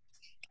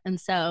 And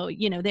so,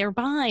 they're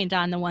behind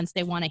on the ones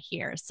they want to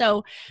hear.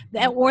 So,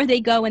 or they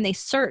go and they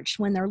search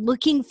when they're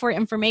looking for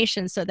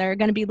information. So they're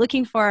going to be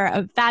looking for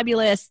a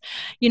fabulous,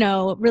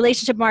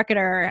 relationship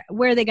marketer.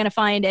 Where are they going to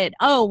find it?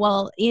 Oh,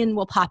 well, Ian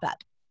will pop up.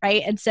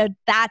 Right. And so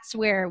that's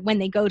where, when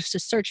they go to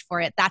search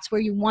for it, that's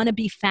where you want to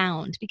be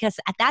found, because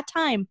at that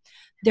time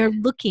they're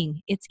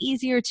looking. It's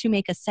easier to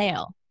make a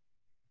sale.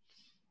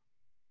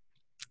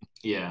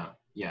 Yeah,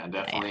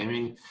 definitely. I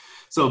mean,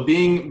 so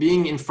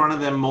being in front of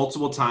them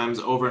multiple times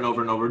over and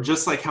over and over,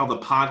 just like how the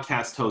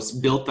podcast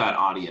host built that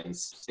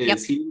audience,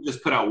 is he didn't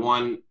just put out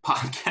one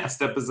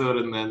podcast episode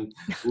and then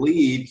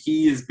leave.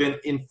 He has been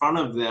in front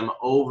of them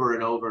over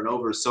and over and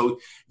over. So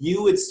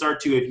you would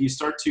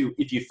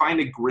if you find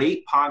a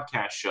great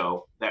podcast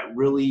show that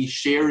really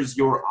shares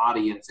your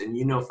audience, and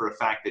for a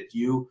fact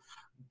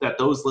that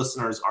those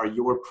listeners are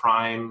your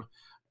prime,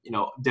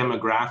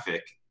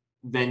 demographic,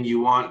 then you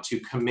want to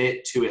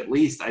commit to at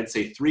least, I'd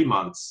say 3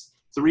 months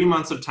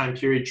of time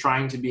period,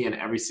 trying to be in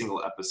every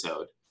single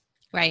episode.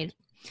 Right.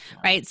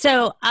 Right.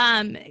 So,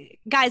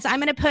 guys, I'm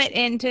going to put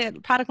into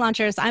Product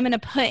Launchers, I'm going to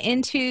put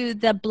into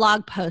the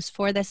blog post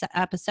for this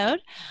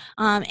episode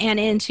and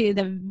into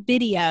the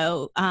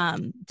video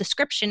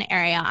description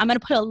area, I'm going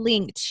to put a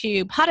link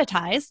to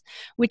Podetize,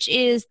 which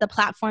is the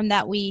platform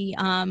that we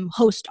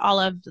host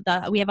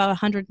we have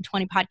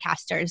 120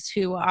 podcasters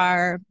who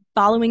are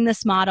following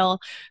this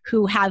model,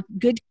 who have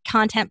good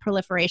content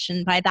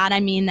proliferation. By that, I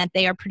mean that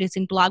they are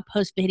producing blog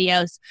posts,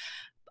 videos,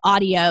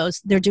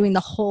 audios. They're doing the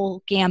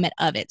whole gamut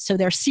of it. So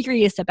they're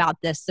serious about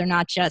this. They're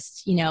not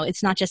just,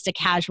 it's not just a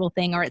casual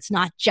thing, or it's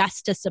not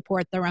just to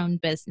support their own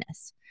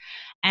business.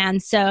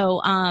 And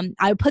so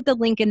I put the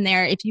link in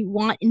there if you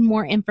want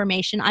more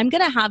information. I'm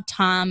going to have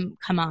Tom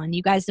come on.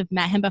 You guys have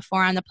met him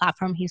before on the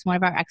platform. He's one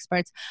of our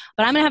experts.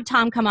 But I'm going to have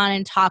Tom come on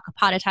and talk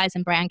Podetize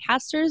and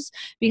Brandcasters,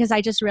 because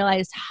I just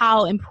realized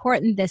how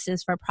important this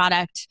is for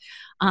product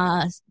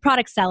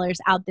sellers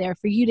out there,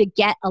 for you to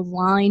get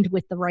aligned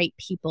with the right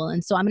people.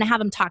 And so I'm going to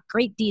have him talk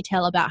great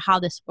detail about how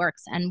this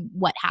works and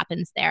what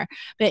happens there.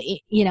 But,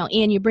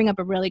 Ian, you bring up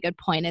a really good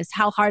point, is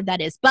how hard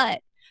that is. But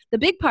the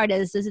big part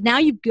is now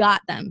you've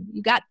got them.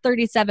 You got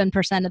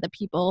 37% of the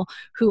people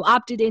who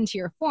opted into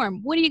your form.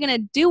 What are you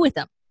going to do with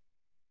them?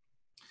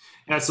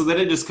 Yeah, so then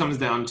it just comes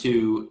down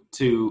to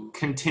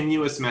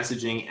continuous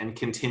messaging and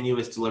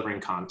continuous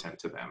delivering content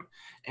to them.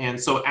 And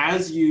so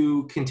as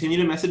you continue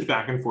to message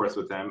back and forth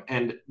with them,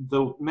 and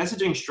the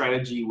messaging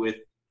strategy with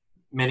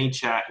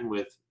ManyChat and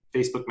with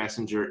Facebook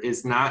Messenger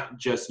is not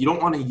just, you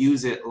don't want to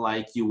use it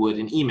like you would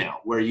an email,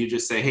 where you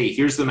just say, hey,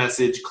 here's the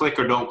message, click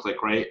or don't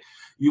click, right?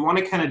 You want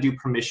to kind of do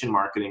permission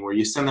marketing, where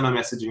you send them a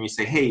message and you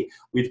say, hey,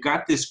 we've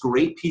got this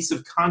great piece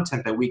of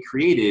content that we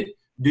created.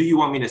 Do you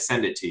want me to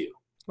send it to you?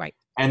 Right.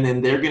 And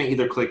then they're going to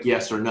either click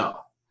yes or no.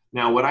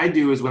 Now, what I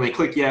do is when they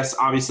click yes,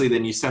 obviously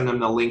then you send them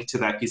the link to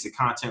that piece of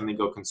content and they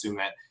go consume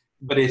that.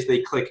 But if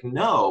they click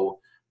no,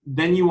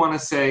 then you want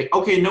to say,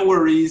 okay, no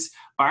worries.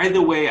 By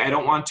the way, I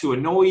don't want to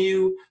annoy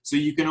you, so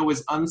you can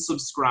always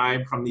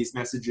unsubscribe from these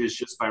messages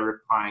just by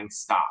replying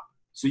stop.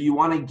 So you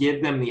want to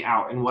give them the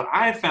out. And what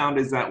I've found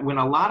is that when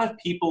a lot of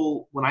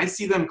people, when I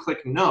see them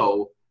click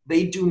no,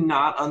 they do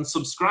not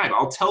unsubscribe.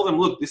 I'll tell them,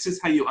 look, this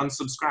is how you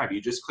unsubscribe. You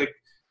just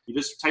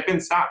type in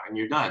stop and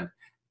you're done.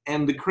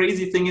 And the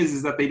crazy thing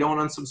is that they don't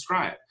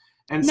unsubscribe.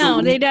 And so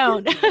no, they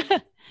don't.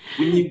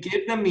 when you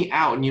give them the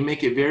out and you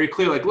make it very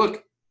clear, like,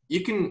 look,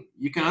 you can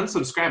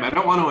unsubscribe. I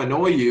don't want to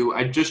annoy you.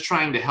 I'm just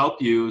trying to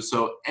help you.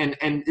 So, and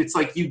it's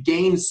like you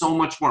gain so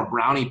much more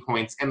brownie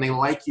points and they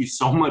like you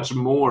so much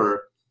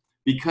more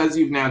because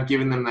you've now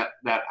given them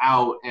that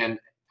out. And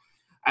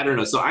I don't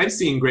know. So I've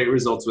seen great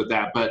results with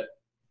that, but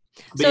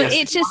so yes,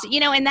 it's just,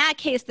 in that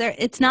case,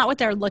 it's not what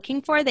they're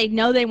looking for. They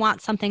know they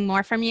want something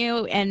more from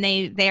you and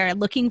they are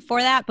looking for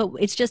that, but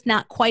it's just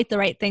not quite the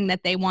right thing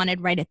that they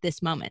wanted right at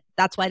this moment.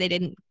 That's why they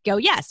didn't go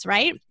yes,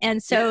 right?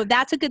 And so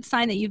that's a good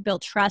sign that you've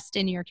built trust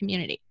in your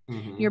community.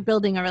 Mm-hmm. You're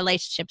building a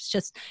relationship. It's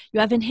just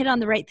you haven't hit on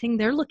the right thing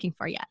they're looking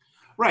for yet.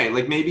 Right.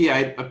 Like maybe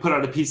I put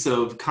out a piece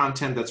of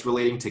content that's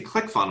relating to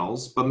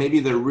ClickFunnels, but maybe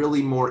they're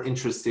really more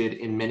interested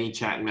in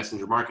ManyChat and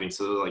Messenger marketing.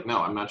 So they're like,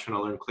 no, I'm not trying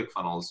to learn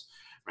ClickFunnels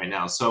right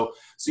now. So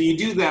you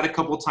do that a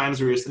couple of times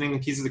where you're sending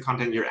them pieces of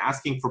content, you're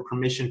asking for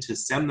permission to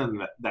send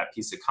them that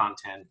piece of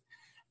content.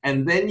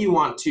 And then you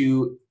want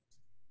to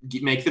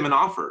make them an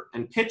offer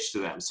and pitch to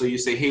them. So you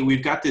say, hey,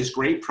 we've got this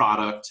great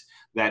product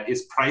that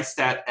is priced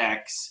at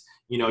X.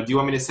 Do you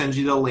want me to send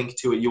you the link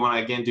to it? You want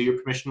to, again, do your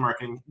permission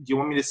marketing. Do you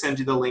want me to send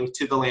you the link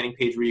to the landing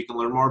page where you can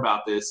learn more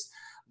about this?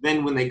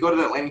 Then when they go to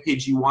that landing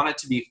page, you want it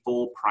to be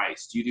full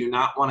priced. You do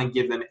not want to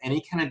give them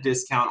any kind of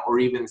discount or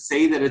even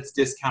say that it's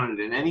discounted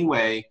in any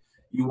way.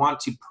 You want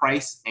to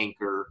price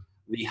anchor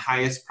the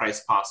highest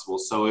price possible.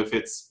 So if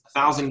it's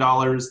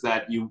 $1,000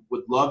 that you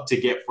would love to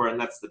get for it, and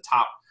that's the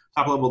top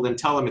level, then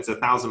tell them it's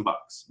 $1,000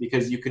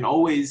 because you can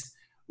always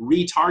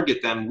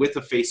retarget them with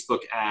a Facebook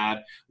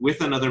ad,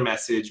 with another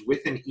message, with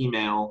an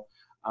email,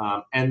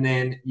 and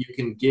then you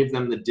can give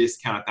them the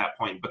discount at that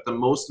point. But the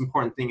most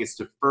important thing is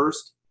to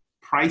first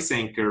price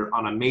anchor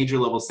on a major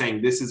level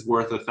saying this is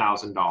worth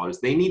 $1,000.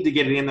 They need to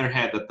get it in their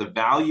head that the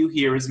value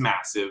here is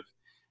massive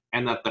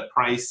and that the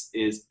price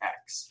is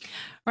X.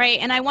 Right.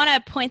 And I want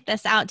to point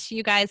this out to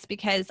you guys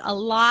because a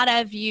lot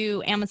of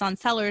you Amazon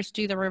sellers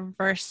do the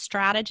reverse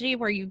strategy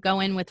where you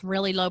go in with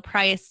really low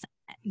price,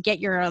 get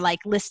your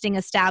listing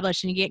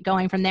established and you get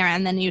going from there.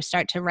 And then you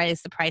start to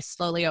raise the price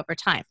slowly over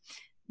time.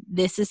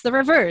 This is the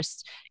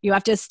reverse. You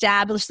have to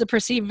establish the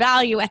perceived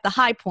value at the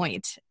high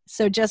point.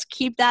 So just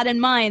keep that in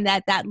mind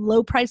that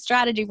low price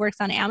strategy works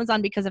on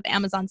Amazon because of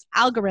Amazon's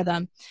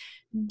algorithm.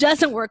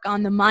 Doesn't work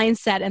on the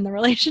mindset and the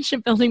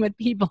relationship building with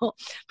people.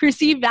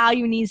 Perceived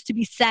value needs to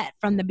be set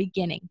from the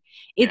beginning.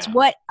 It's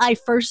what I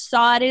first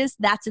saw it is,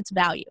 that's its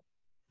value.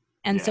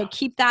 And so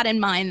keep that in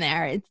mind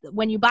there. It's,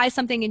 when you buy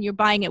something and you're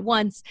buying it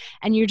once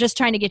and you're just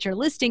trying to get your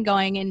listing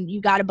going and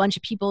you got a bunch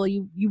of people,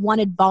 you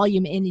wanted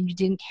volume in and you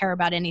didn't care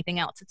about anything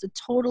else. It's a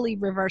totally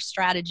reverse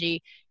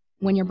strategy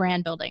when you're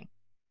brand building.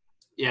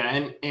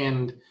 Yeah,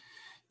 and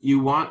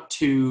you want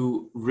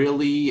to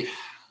really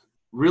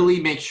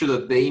make sure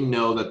that they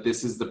know that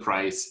this is the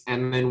price.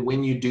 And then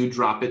when you do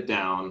drop it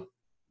down,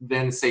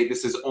 then say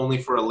this is only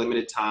for a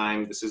limited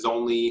time. This is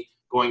only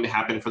going to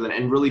happen for them,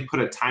 and really put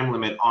a time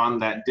limit on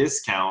that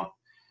discount.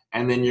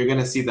 And then you're going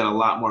to see that a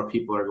lot more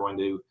people are going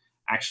to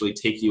actually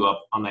take you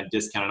up on that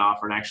discounted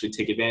offer and actually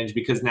take advantage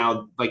because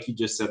now, like you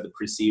just said, the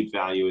perceived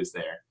value is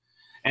there.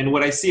 And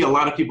what I see a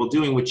lot of people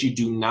doing, which you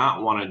do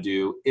not want to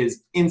do,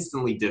 is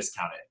instantly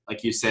discount it.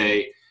 Like you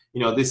say,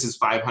 this is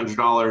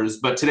 $500,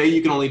 but today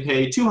you can only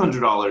pay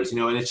 $200,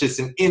 and it's just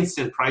an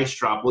instant price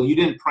drop. Well, you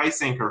didn't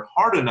price anchor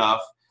hard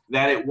enough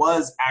that it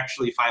was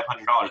actually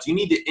 $500. You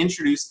need to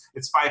introduce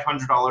it's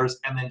 $500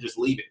 and then just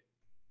leave it.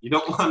 You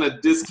don't want to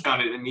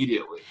discount it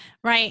immediately.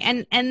 Right.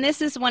 And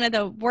this is one of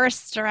the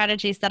worst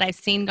strategies that I've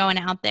seen going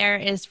out there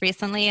is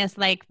recently is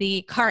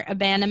the cart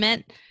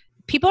abandonment.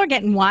 People are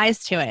getting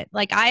wise to it.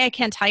 I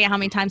can't tell you how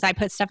many times I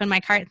put stuff in my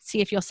cart and see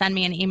if you'll send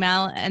me an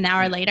email an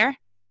hour later.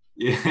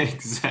 Yeah,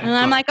 exactly. And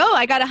I'm like, oh,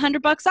 I got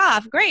 $100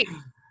 off. Great.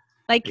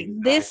 Exactly.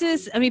 This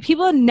is,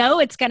 people know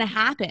it's going to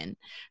happen.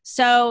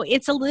 So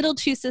it's a little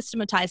too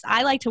systematized.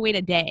 I like to wait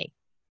a day.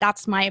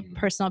 That's my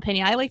personal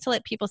opinion. I like to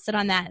let people sit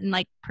on that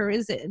and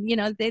peruse it.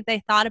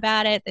 They thought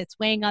about it. It's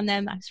weighing on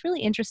them. I was really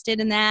interested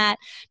in that.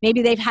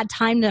 Maybe they've had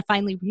time to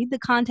finally read the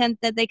content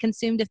that they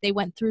consumed if they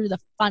went through the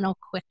funnel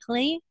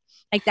quickly.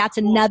 That's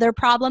another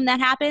problem that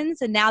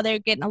happens. And now they're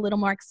getting a little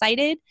more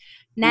excited.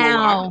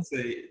 Now, I would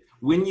say,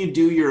 when you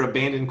do your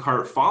abandoned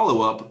cart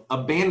follow-up,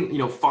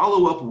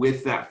 follow up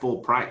with that full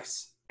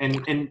price.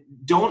 And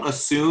don't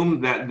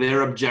assume that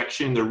their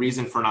objection, their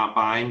reason for not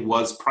buying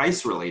was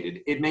price related.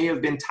 It may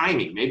have been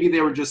timing. Maybe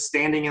they were just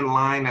standing in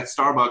line at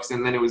Starbucks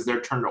and then it was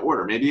their turn to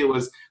order. Maybe it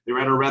was they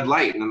were at a red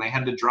light and then they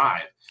had to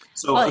drive.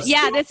 So Well,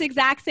 yeah, this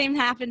exact same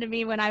happened to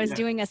me when I was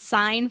doing a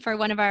sign for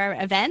one of our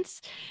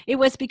events. It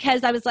was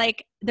because I was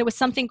like, there was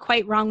something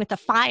quite wrong with the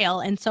file.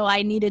 And so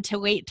I needed to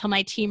wait till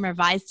my team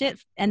revised it.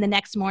 And the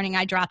next morning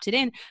I dropped it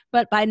in.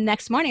 But by the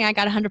next morning, I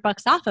got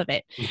 $100 off of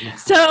it. Yeah.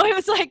 So it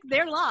was like,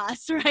 they're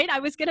lost, right? I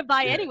was going to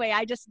buy Yeah. anyway.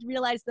 I just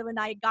realized that when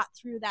I got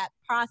through that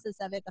process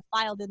of it, the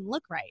file didn't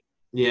look right.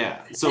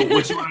 Yeah. So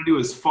what you want to do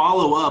is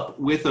follow up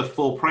with a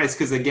full price,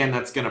 because again,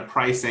 that's going to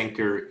price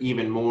anchor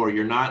even more.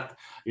 You're not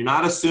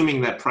assuming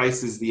that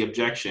price is the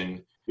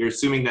objection. You're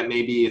assuming that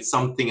maybe it's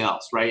something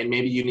else, right? And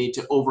maybe you need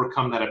to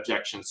overcome that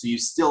objection. So you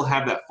still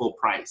have that full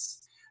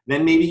price.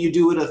 Then maybe you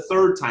do it a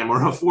third time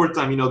or a fourth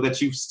time,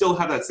 that you still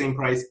have that same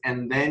price,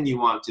 and then you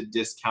want to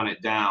discount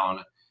it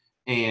down.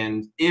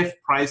 And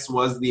if price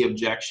was the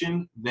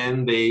objection,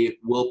 then they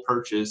will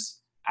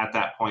purchase at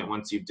that point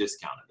once you've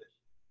discounted it.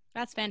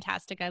 That's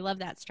fantastic. I love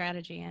that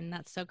strategy, and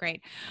that's so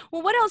great.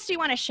 Well, what else do you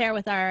want to share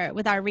with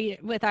our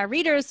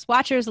readers,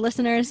 watchers,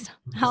 listeners,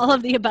 all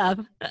of the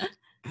above?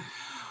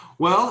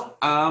 Well,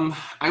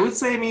 I would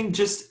say,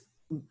 just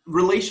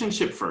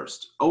relationship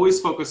first. Always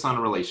focus on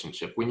a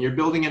relationship. When you're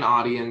building an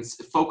audience,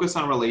 focus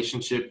on a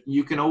relationship.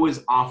 You can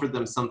always offer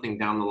them something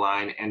down the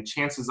line, and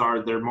chances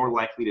are they're more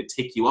likely to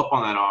take you up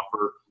on that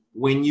offer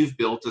when you've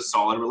built a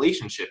solid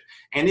relationship.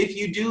 And if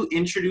you do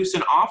introduce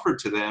an offer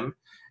to them,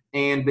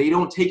 and they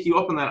don't take you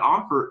up on that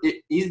offer, it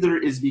either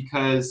is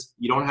because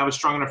you don't have a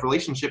strong enough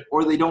relationship,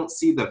 or they don't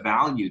see the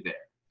value there.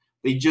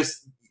 They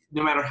just,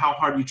 no matter how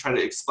hard you try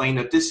to explain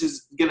that this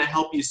is going to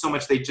help you so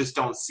much, they just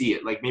don't see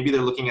it. Like maybe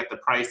they're looking at the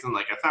price and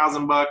like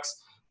 $1,000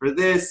 for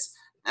this.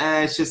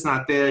 It's just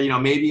not there.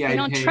 Maybe I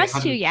don't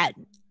trust you yet.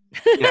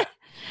 Yeah.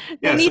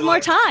 They need more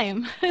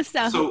time.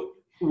 So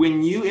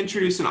when you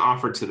introduce an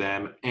offer to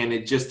them and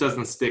it just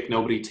doesn't stick,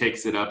 nobody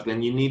takes it up,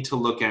 then you need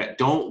to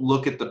don't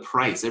look at the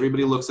price.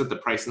 Everybody looks at the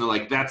price and they're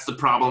like, that's the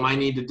problem. I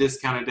need to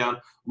discount it down.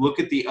 Look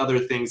at the other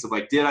things of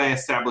like, did I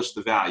establish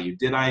the value?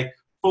 Did I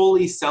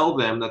fully sell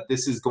them that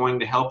this is going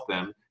to help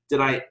them?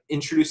 Did I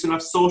introduce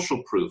enough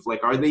social proof?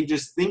 Like, are they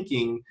just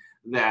thinking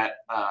that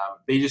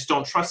they just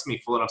don't trust me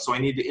full enough? So I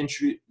need to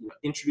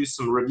introduce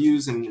some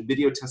reviews and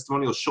video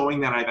testimonials showing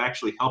that I've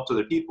actually helped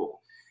other people.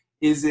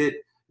 Is it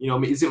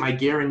my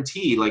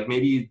guarantee? Like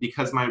maybe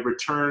because my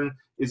return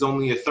is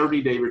only a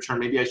 30-day return,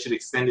 maybe I should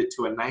extend it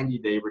to a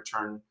 90-day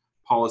return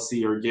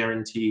policy or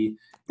guarantee.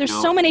 There's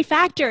so many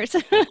factors.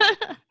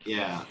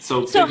 Yeah.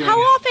 So how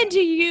often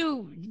do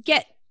you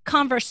get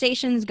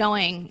conversations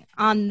going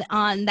on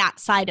that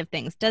side of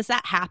things? Does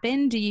that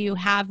happen? Do you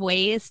have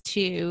ways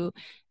to,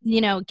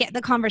 get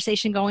the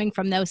conversation going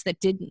from those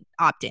that didn't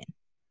opt in?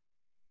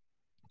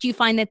 Do you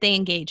find that they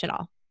engage at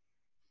all?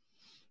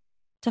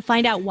 To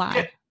find out why?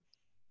 Yeah.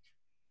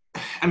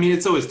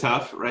 It's always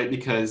tough, right?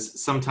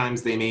 Because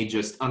sometimes they may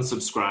just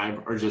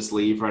unsubscribe or just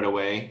leave right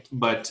away.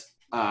 But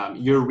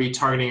your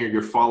retargeting or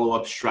your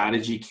follow-up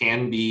strategy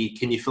can be,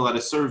 can you fill out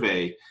a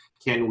survey?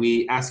 Can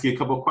we ask you a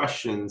couple of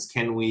questions?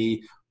 Can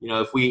we,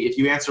 if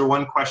you answer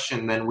one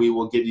question, then we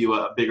will give you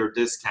a bigger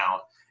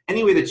discount.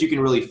 Any way that you can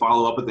really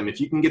follow up with them. If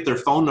you can get their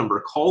phone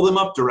number, call them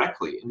up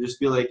directly and just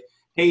be like,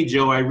 hey,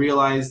 Joe, I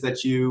realize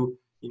that you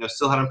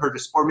still haven't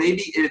purchased. Or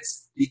maybe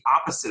it's the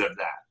opposite of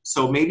that.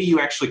 So maybe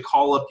you actually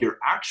call up your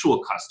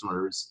actual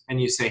customers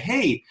and you say,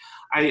 hey,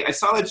 I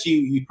saw that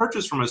you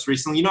purchased from us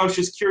recently. I was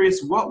just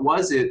curious, what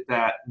was it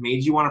that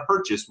made you want to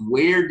purchase?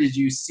 Where did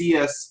you see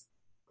us?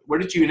 Where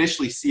did you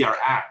initially see our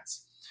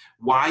ads?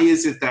 Why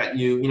is it that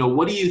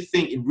what do you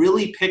think?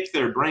 Really pick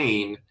their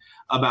brain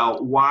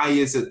about why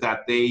is it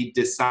that they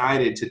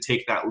decided to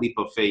take that leap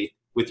of faith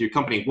with your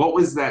company? What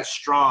was that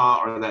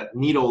straw or that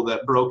needle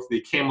that broke the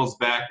camel's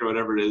back or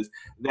whatever it is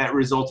that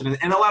resulted in?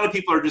 And a lot of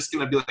people are just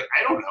going to be like,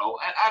 I don't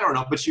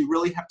know. But you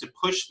really have to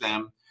push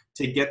them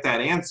to get that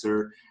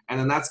answer. And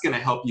then that's going to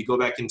help you go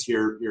back into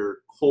your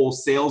whole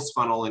sales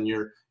funnel and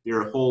your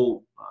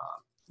whole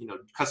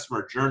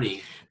customer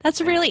journey. That's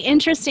really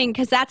interesting,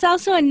 because that's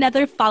also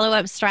another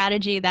follow-up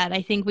strategy that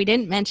I think we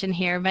didn't mention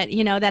here, but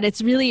that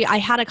it's really, I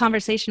had a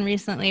conversation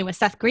recently with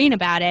Seth Green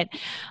about it.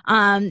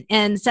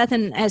 And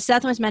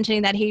Seth was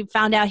mentioning that he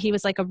found out he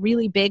was like a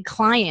really big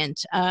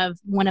client of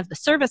one of the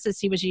services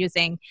he was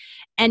using,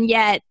 and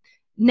yet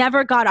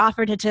never got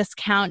offered a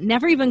discount,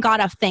 never even got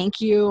a thank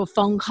you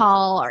phone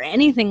call or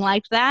anything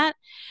like that.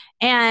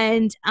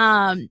 And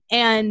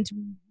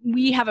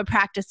we have a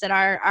practice at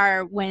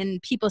our when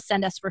people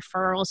send us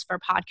referrals for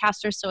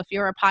podcasters. So if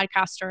you're a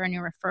podcaster and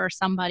you refer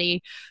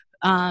somebody,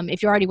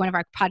 if you're already one of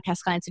our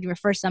podcast clients and you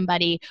refer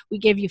somebody, we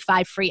give you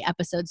 5 free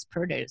episodes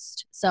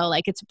produced. So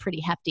like it's a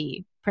pretty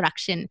hefty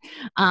production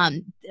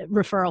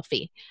referral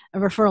fee, a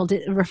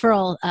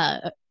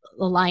referral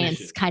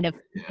alliance kind of.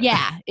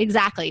 Yeah,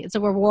 exactly. It's a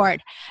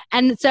reward.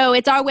 And so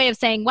it's our way of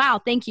saying,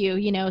 wow, thank you,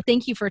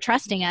 thank you for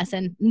trusting us,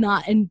 and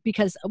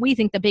because we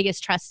think the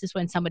biggest trust is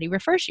when somebody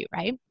refers you,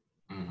 right?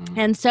 Mm-hmm.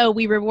 And so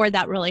we reward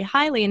that really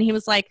highly. And he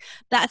was like,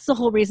 that's the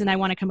whole reason I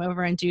want to come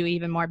over and do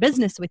even more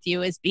business with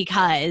you, is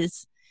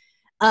because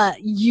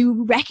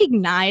you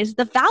recognize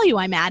the value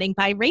I'm adding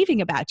by raving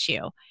about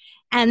you.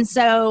 And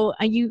so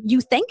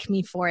you thank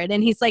me for it.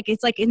 And he's like,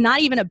 it's like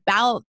not even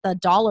about the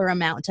dollar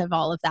amount of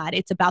all of that.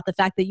 It's about the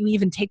fact that you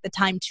even take the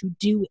time to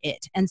do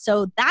it. And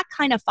so that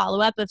kind of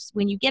follow up of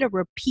when you get a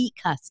repeat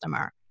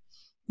customer,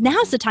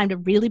 now's the time to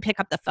really pick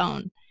up the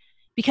phone,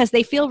 because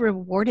they feel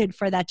rewarded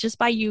for that just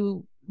by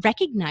you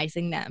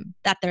recognizing them,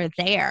 that they're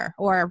there,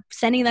 or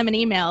sending them an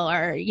email,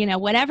 or,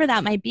 whatever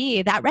that might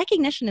be. That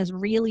recognition is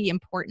really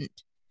important.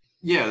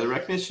 Yeah, the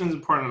recognition is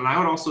important. And I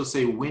would also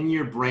say when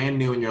you're brand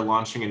new and you're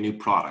launching a new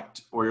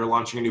product, or you're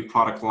launching a new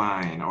product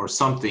line or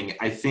something,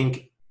 I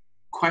think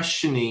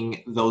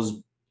questioning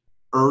those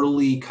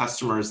early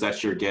customers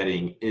that you're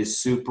getting is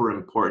super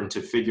important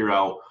to figure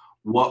out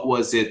what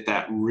was it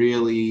that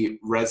really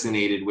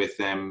resonated with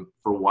them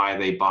for why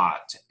they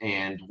bought,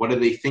 and what do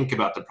they think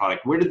about the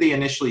product? Where did they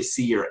initially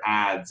see your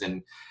ads?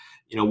 And,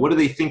 what do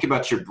they think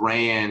about your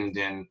brand,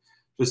 and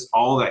just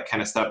all that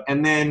kind of stuff.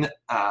 And then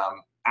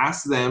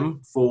ask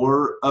them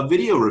for a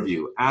video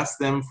review, ask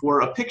them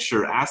for a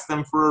picture, ask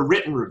them for a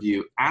written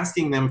review,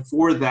 asking them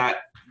for that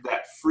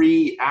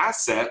free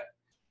asset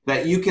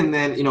that you can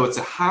then, it's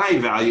a high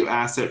value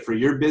asset for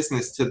your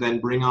business to then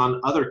bring on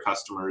other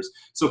customers.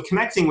 So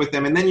connecting with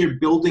them, and then you're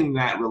building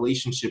that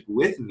relationship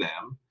with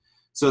them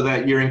so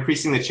that you're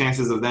increasing the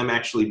chances of them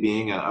actually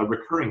being a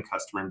recurring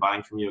customer and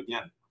buying from you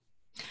again.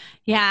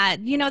 Yeah,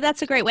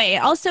 that's a great way.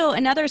 Also,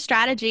 another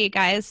strategy,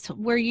 guys,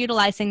 we're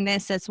utilizing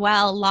this as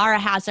well. Laura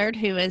Hazard,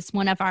 who's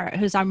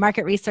our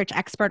market research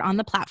expert on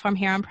the platform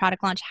here on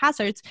Product Launch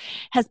Hazzards,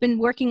 has been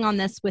working on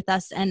this with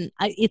us, and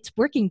it's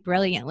working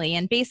brilliantly.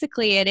 And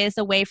basically, it is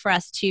a way for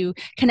us to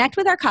connect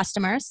with our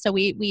customers. So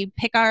we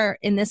pick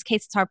in this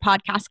case, it's our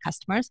podcast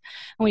customers,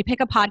 and we pick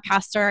a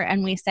podcaster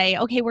and we say,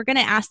 okay, we're going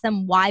to ask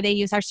them why they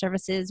use our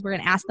services. We're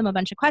going to ask them a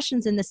bunch of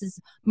questions, and this is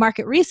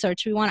market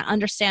research. We want to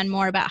understand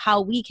more about how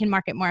we can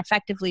market more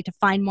effectively to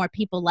find more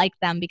people like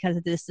them, because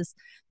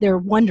they're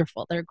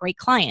wonderful. They're great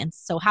clients.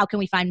 So how can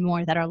we find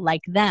more that are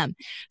like them?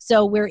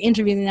 So we're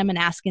interviewing them and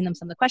asking them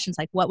some of the questions,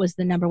 like, what was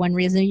the number one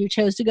reason you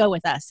chose to go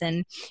with us?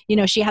 And,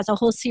 she has a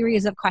whole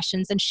series of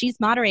questions, and she's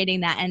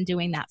moderating that and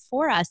doing that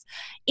for us.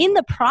 In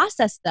the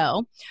process,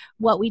 though,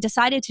 what we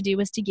decided to do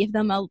was to give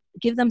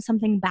them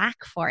something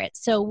back for it.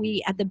 So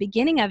at the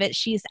beginning of it,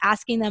 she's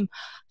asking them,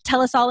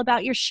 tell us all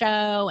about your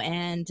show,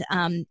 and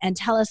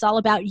tell us all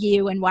about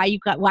you, and why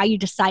you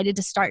decided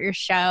to start your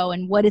show,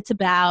 and what it's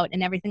about,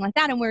 and everything like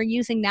that. And we're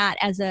using that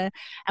and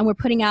we're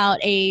putting out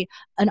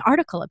an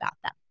article about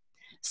them.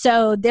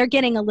 So they're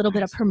getting a little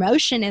bit of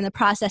promotion in the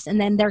process,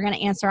 and then they're going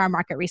to answer our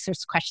market research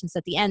questions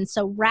at the end.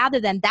 So rather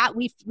than that,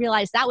 we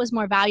realized that was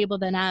more valuable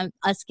than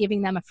us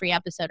giving them a free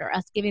episode, or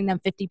us giving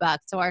them $50,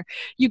 or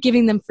you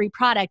giving them free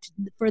product.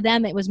 For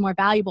them, it was more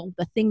valuable.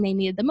 The thing they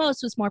needed the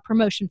most was more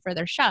promotion for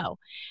their show.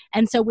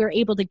 And so we're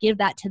able to give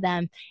that to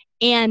them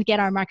and get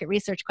our market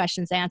research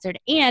questions answered.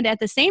 And at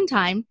the same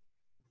time,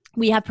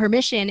 we have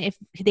permission, if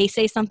they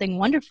say something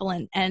wonderful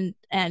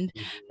and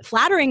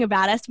flattering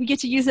about us, we get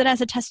to use it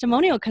as a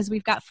testimonial, because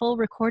we've got full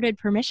recorded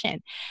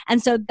permission.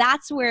 And so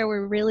that's where we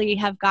really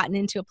have gotten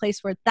into a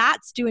place where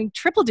that's doing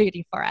triple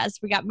duty for us.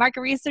 We got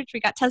market research, we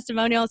got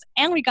testimonials,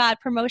 and we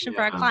got promotion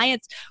for our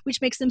clients,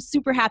 which makes them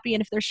super happy.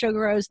 And if their show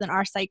grows, then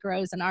our site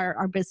grows and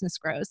our business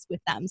grows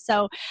with them.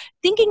 So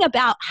thinking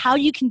about how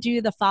you can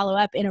do the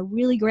follow-up in a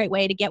really great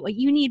way to get what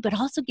you need, but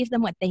also give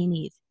them what they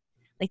need.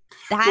 Like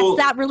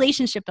that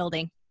relationship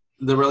building.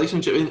 The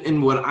relationship,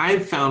 and what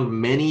I've found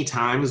many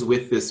times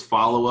with this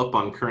follow-up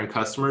on current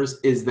customers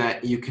is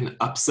that you can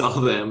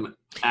upsell them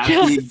at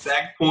the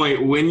exact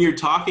point when you're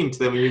talking to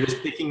them and you're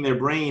just picking their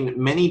brain.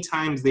 Many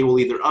times they will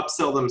either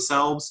upsell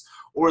themselves,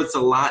 or it's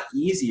a lot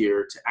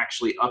easier to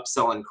actually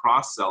upsell and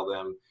cross-sell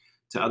them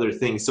to other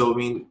things. So,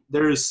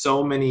 there's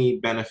so many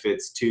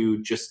benefits to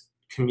just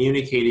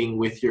communicating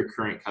with your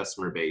current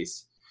customer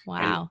base.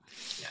 Wow.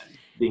 And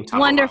being top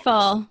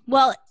wonderful.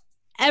 Well,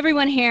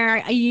 everyone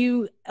here,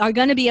 you are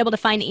going to be able to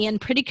find Ian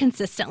pretty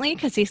consistently,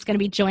 because he's going to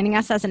be joining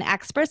us as an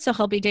expert. So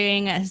he'll be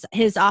doing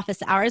his office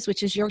hours,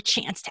 which is your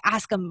chance to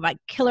ask him like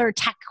killer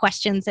tech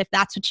questions if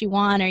that's what you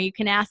want, or you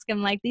can ask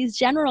him like these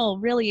general,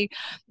 really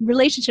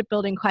relationship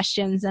building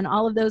questions and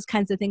all of those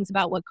kinds of things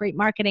about what great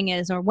marketing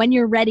is, or when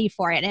you're ready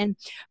for it. And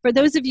for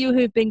those of you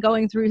who've been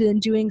going through and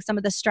doing some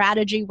of the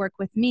strategy work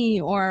with me,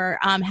 or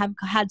have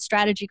had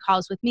strategy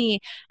calls with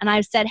me, and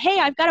I've said, hey,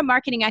 I've got a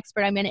marketing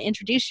expert I'm going to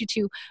introduce you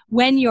to.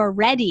 When you're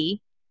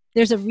ready,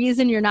 there's a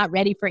reason you're not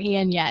ready for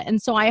Ian yet.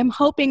 And so I am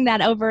hoping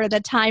that over the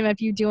time of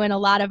you doing a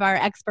lot of our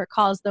expert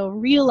calls, they'll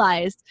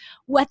realize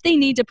what they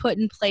need to put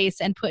in place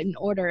and put in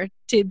order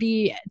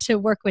to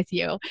work with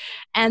you.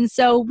 And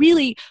so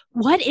really,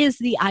 what is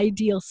the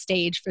ideal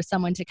stage for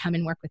someone to come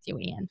and work with you,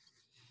 Ian?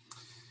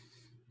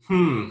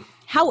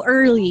 How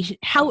early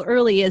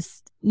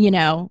is,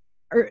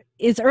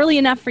 is early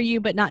enough for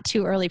you, but not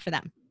too early for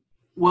them?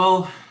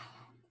 Well,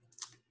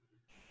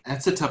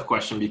 that's a tough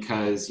question,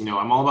 because,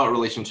 I'm all about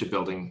relationship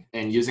building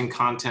and using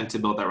content to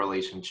build that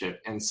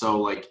relationship. And so,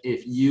 like,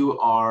 if you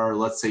are,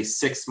 let's say,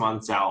 6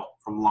 months out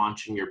from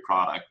launching your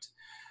product,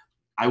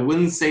 I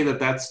wouldn't say that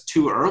that's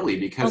too early, Oh,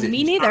 because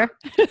me neither.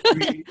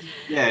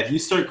 if you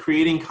start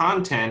creating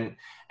content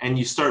and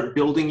you start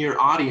building your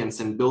audience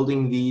and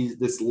building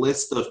this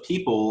list of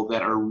people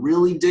that are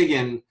really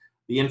digging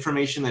the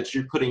information that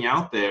you're putting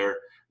out there,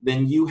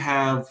 then you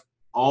have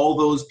all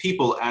those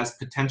people as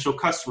potential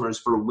customers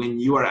for when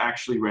you are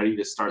actually ready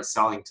to start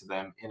selling to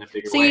them in a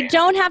bigger So way. you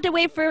don't have to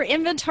wait for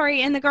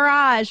inventory in the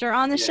garage or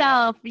on the Yeah,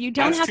 shelf. You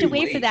don't that's have to too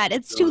wait for late, that.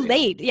 It's too really.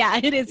 late. Yeah,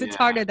 it is. It's Yeah.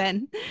 harder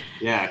then.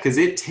 Yeah, because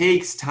it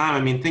takes time.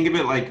 I mean, think of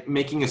it like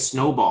making a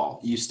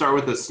snowball. You start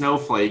with a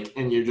snowflake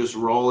and you're just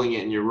rolling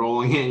it and you're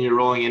rolling it and you're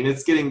rolling it, and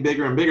it's getting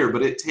bigger and bigger,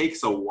 but it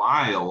takes a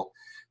while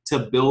to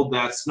build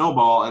that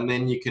snowball, and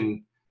then you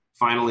can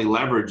finally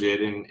leverage it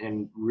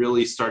and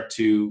really start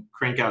to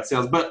crank out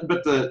sales. But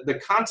the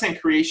content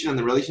creation and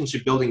the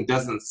relationship building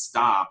doesn't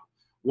stop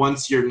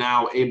once you're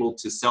now able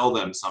to sell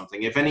them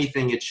something. If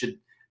anything, it should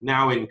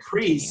now Continue.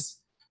 increase,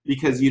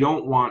 because you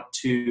don't want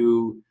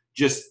to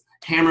just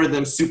hammer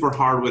them super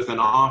hard with an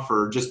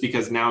offer just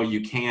because now you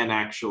can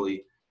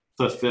actually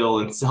fulfill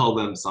and sell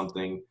them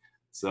something.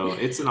 So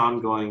it's an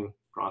ongoing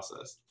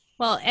process.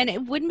 Well, and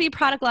it wouldn't be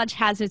product launch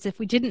hazards if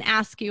we didn't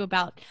ask you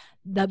about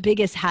the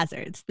biggest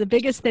hazards, the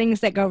biggest things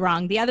that go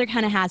wrong, the other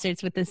kind of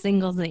hazards with the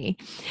single Z.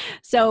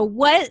 So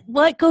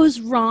what goes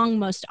wrong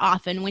most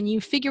often when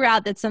you figure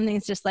out that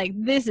something's just like,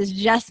 this is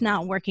just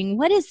not working?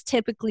 What is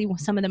typically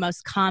some of the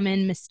most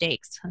common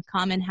mistakes,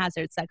 common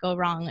hazards that go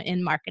wrong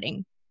in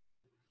marketing?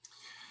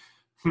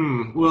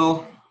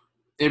 Well,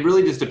 it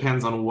really just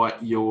depends on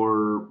what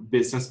your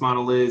business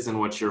model is and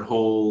what your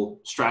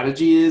whole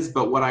strategy is.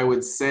 But what I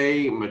would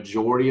say,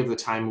 majority of the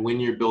time when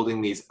you're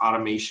building these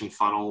automation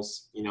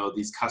funnels,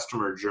 these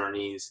customer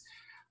journeys,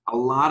 a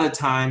lot of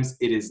times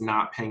it is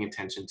not paying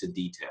attention to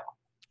detail.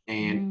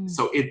 And Mm.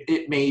 so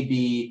it may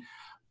be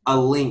a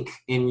link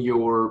in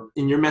your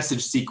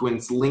message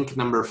sequence. Link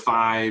number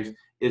 5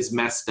 is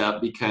messed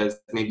up because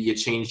maybe you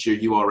changed your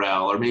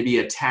URL, or maybe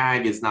a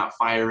tag is not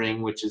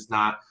firing, which is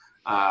not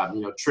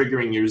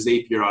triggering your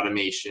Zapier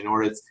automation.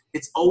 Or it's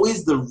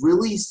always the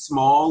really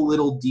small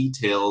little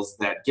details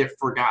that get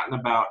forgotten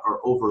about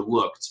or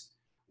overlooked,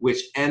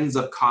 which ends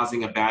up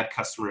causing a bad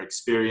customer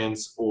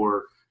experience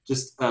or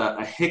just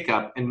a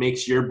hiccup and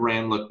makes your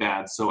brand look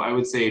bad. So I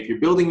would say, if you're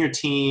building your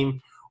team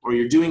or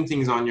you're doing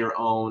things on your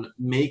own,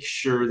 make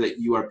sure that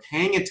you are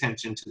paying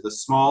attention to the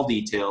small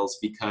details,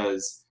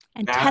 because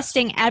And that's,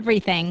 testing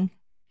everything.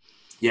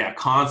 yeah,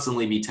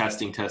 constantly be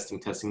testing,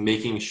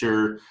 making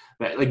sure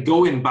that, like,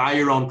 go and buy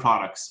your own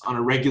products on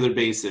a regular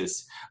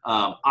basis,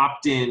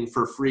 opt in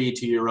for free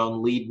to your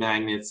own lead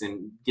magnets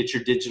and get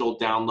your digital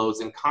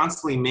downloads, and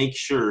constantly make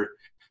sure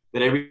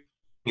that everything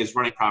is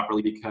running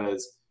properly,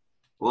 because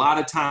a lot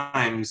of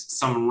times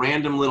some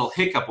random little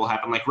hiccup will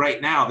happen. Like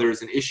right now,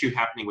 there's an issue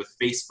happening with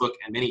Facebook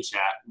and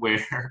ManyChat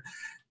where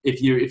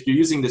if you're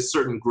using this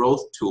certain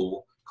growth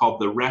tool called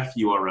the ref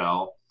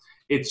URL,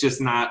 it's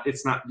not,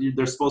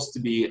 there's supposed to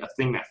be a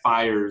thing that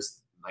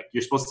fires, like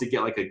you're supposed to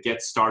get like a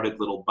get started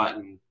little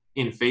button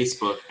in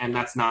Facebook, and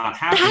that's not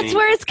That's happening.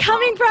 where it's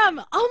coming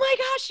from. Oh my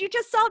gosh, you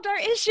just solved our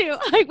issue.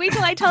 Like, wait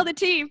till I tell the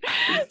team.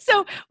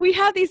 So we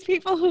have these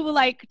people who will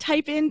like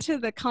type into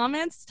the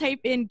comments,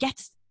 type in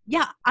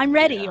I'm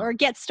ready, Yeah. or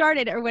get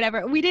started, or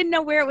whatever. We didn't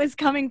know where it was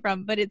coming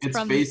from, but it's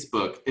from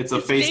Facebook. It's a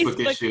this Facebook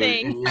Facebook issue.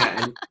 thing.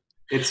 And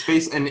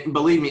and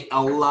believe me,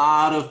 a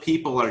lot of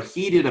people are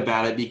heated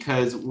about it,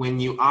 because when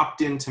you opt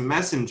into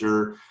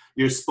Messenger,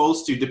 you're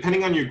supposed to,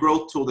 depending on your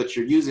growth tool that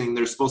you're using,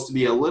 there's supposed to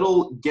be a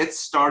little get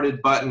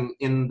started button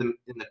in the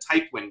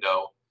type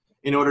window,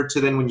 in order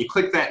to then, when you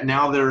click that,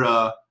 now they're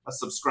a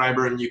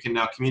subscriber and you can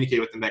now communicate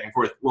with them back and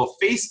forth. Well,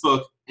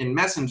 Facebook in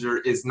Messenger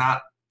is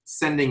not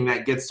sending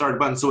that get started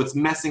button, so it's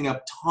messing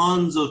up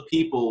tons of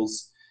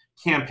people's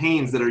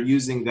campaigns that are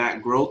using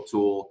that growth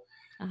tool.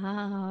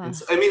 And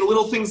so, I mean,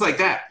 little things like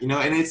that, and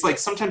it's like,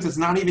 sometimes it's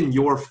not even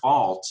your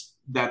fault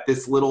that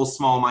this little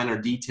small minor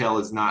detail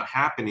is not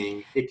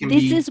happening. It can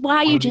This be is why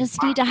one you of these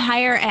just need to platforms.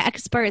 hire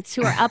experts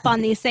who are up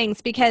on these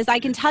things, because I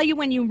can tell you,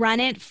 when you run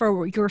it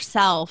for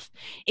yourself,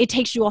 it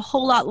takes you a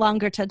whole lot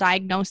longer to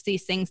diagnose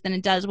these things than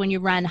it does when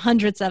you run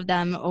hundreds of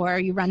them, or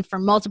you run for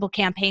multiple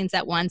campaigns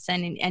at once,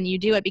 and you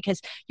do it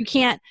because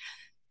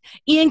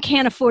Ian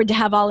can't afford to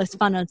have all his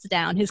funnels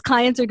down. His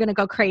clients are going to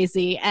go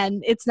crazy,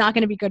 and it's not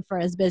going to be good for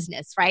his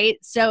business, right?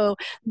 So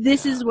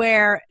this Yeah. is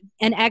where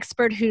an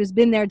expert who's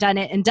been there, done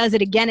it, and does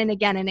it again and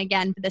again and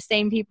again for the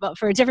same people,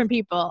 for different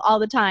people all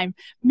the time,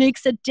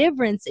 makes a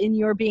difference in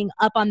your being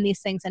up on these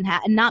things and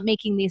not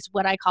making these,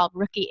 what I call,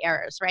 rookie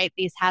errors, right?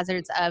 These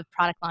hazards of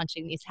product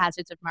launching, these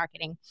hazards of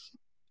marketing.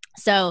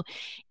 So,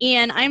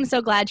 Ian, I'm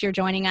so glad you're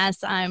joining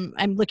us. I'm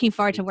looking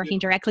forward to working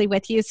directly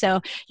with you.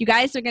 So you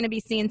guys are going to be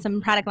seeing some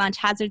Product Launch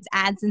Hazards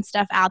ads and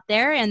stuff out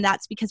there, and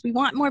that's because we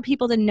want more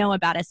people to know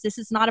about us. This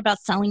is not about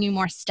selling you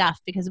more stuff,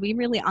 because we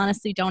really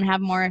honestly don't have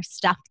more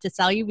stuff to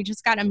sell you. We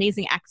just got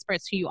amazing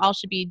experts who you all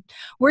should be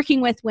working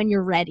with when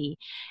you're ready.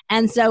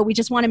 And so we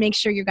just want to make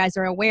sure you guys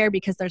are aware,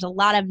 because there's a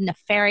lot of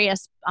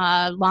nefarious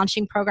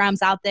launching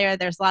programs out there.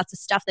 There's lots of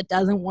stuff that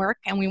doesn't work,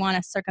 and we want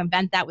to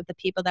circumvent that with the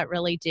people that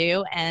really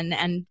do,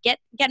 and get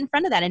in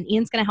front of that. And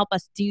Ian's going to help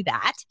us do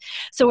that.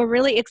 So we're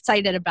really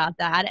excited about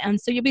that. And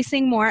so you'll be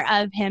seeing more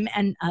of him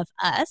and of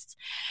us.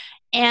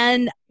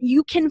 And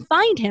you can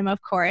find him,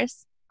 of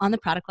course, on the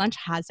Product Launch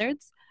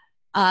Hazzards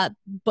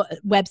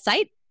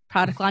website,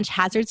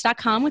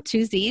 productlaunchhazzards.com with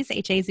 2 Z's,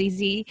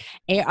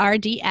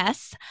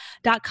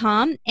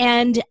 HAZZARDS.com.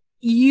 And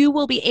you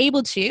will be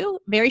able to,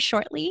 very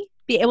shortly,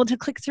 be able to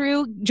click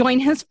through, join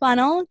his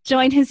funnel,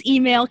 join his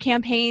email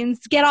campaigns,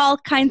 get all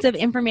kinds of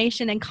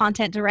information and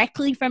content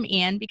directly from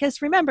Ian.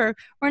 Because remember,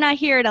 we're not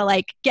here to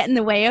like get in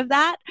the way of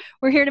that.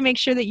 We're here to make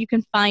sure that you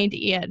can find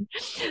Ian.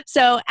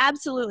 So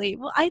absolutely.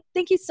 Well, I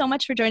thank you so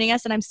much for joining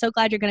us. And I'm so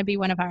glad you're going to be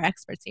one of our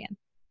experts, Ian.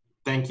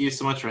 Thank you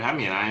so much for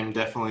having me. And I'm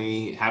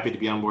definitely happy to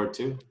be on board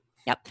too.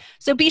 Yep.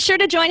 So be sure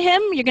to join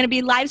him. You're going to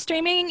be live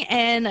streaming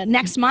in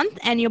next month,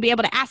 and you'll be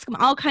able to ask him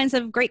all kinds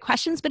of great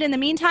questions. But in the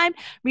meantime,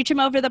 reach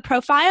him over the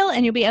profile,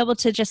 and you'll be able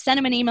to just send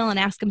him an email and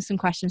ask him some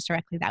questions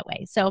directly that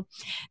way. So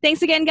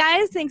thanks again,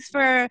 guys. Thanks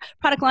for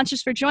Product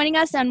Launchers for joining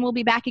us, and we'll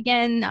be back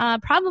again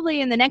probably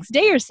in the next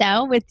day or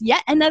so with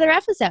yet another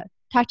episode.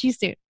 Talk to you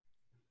soon.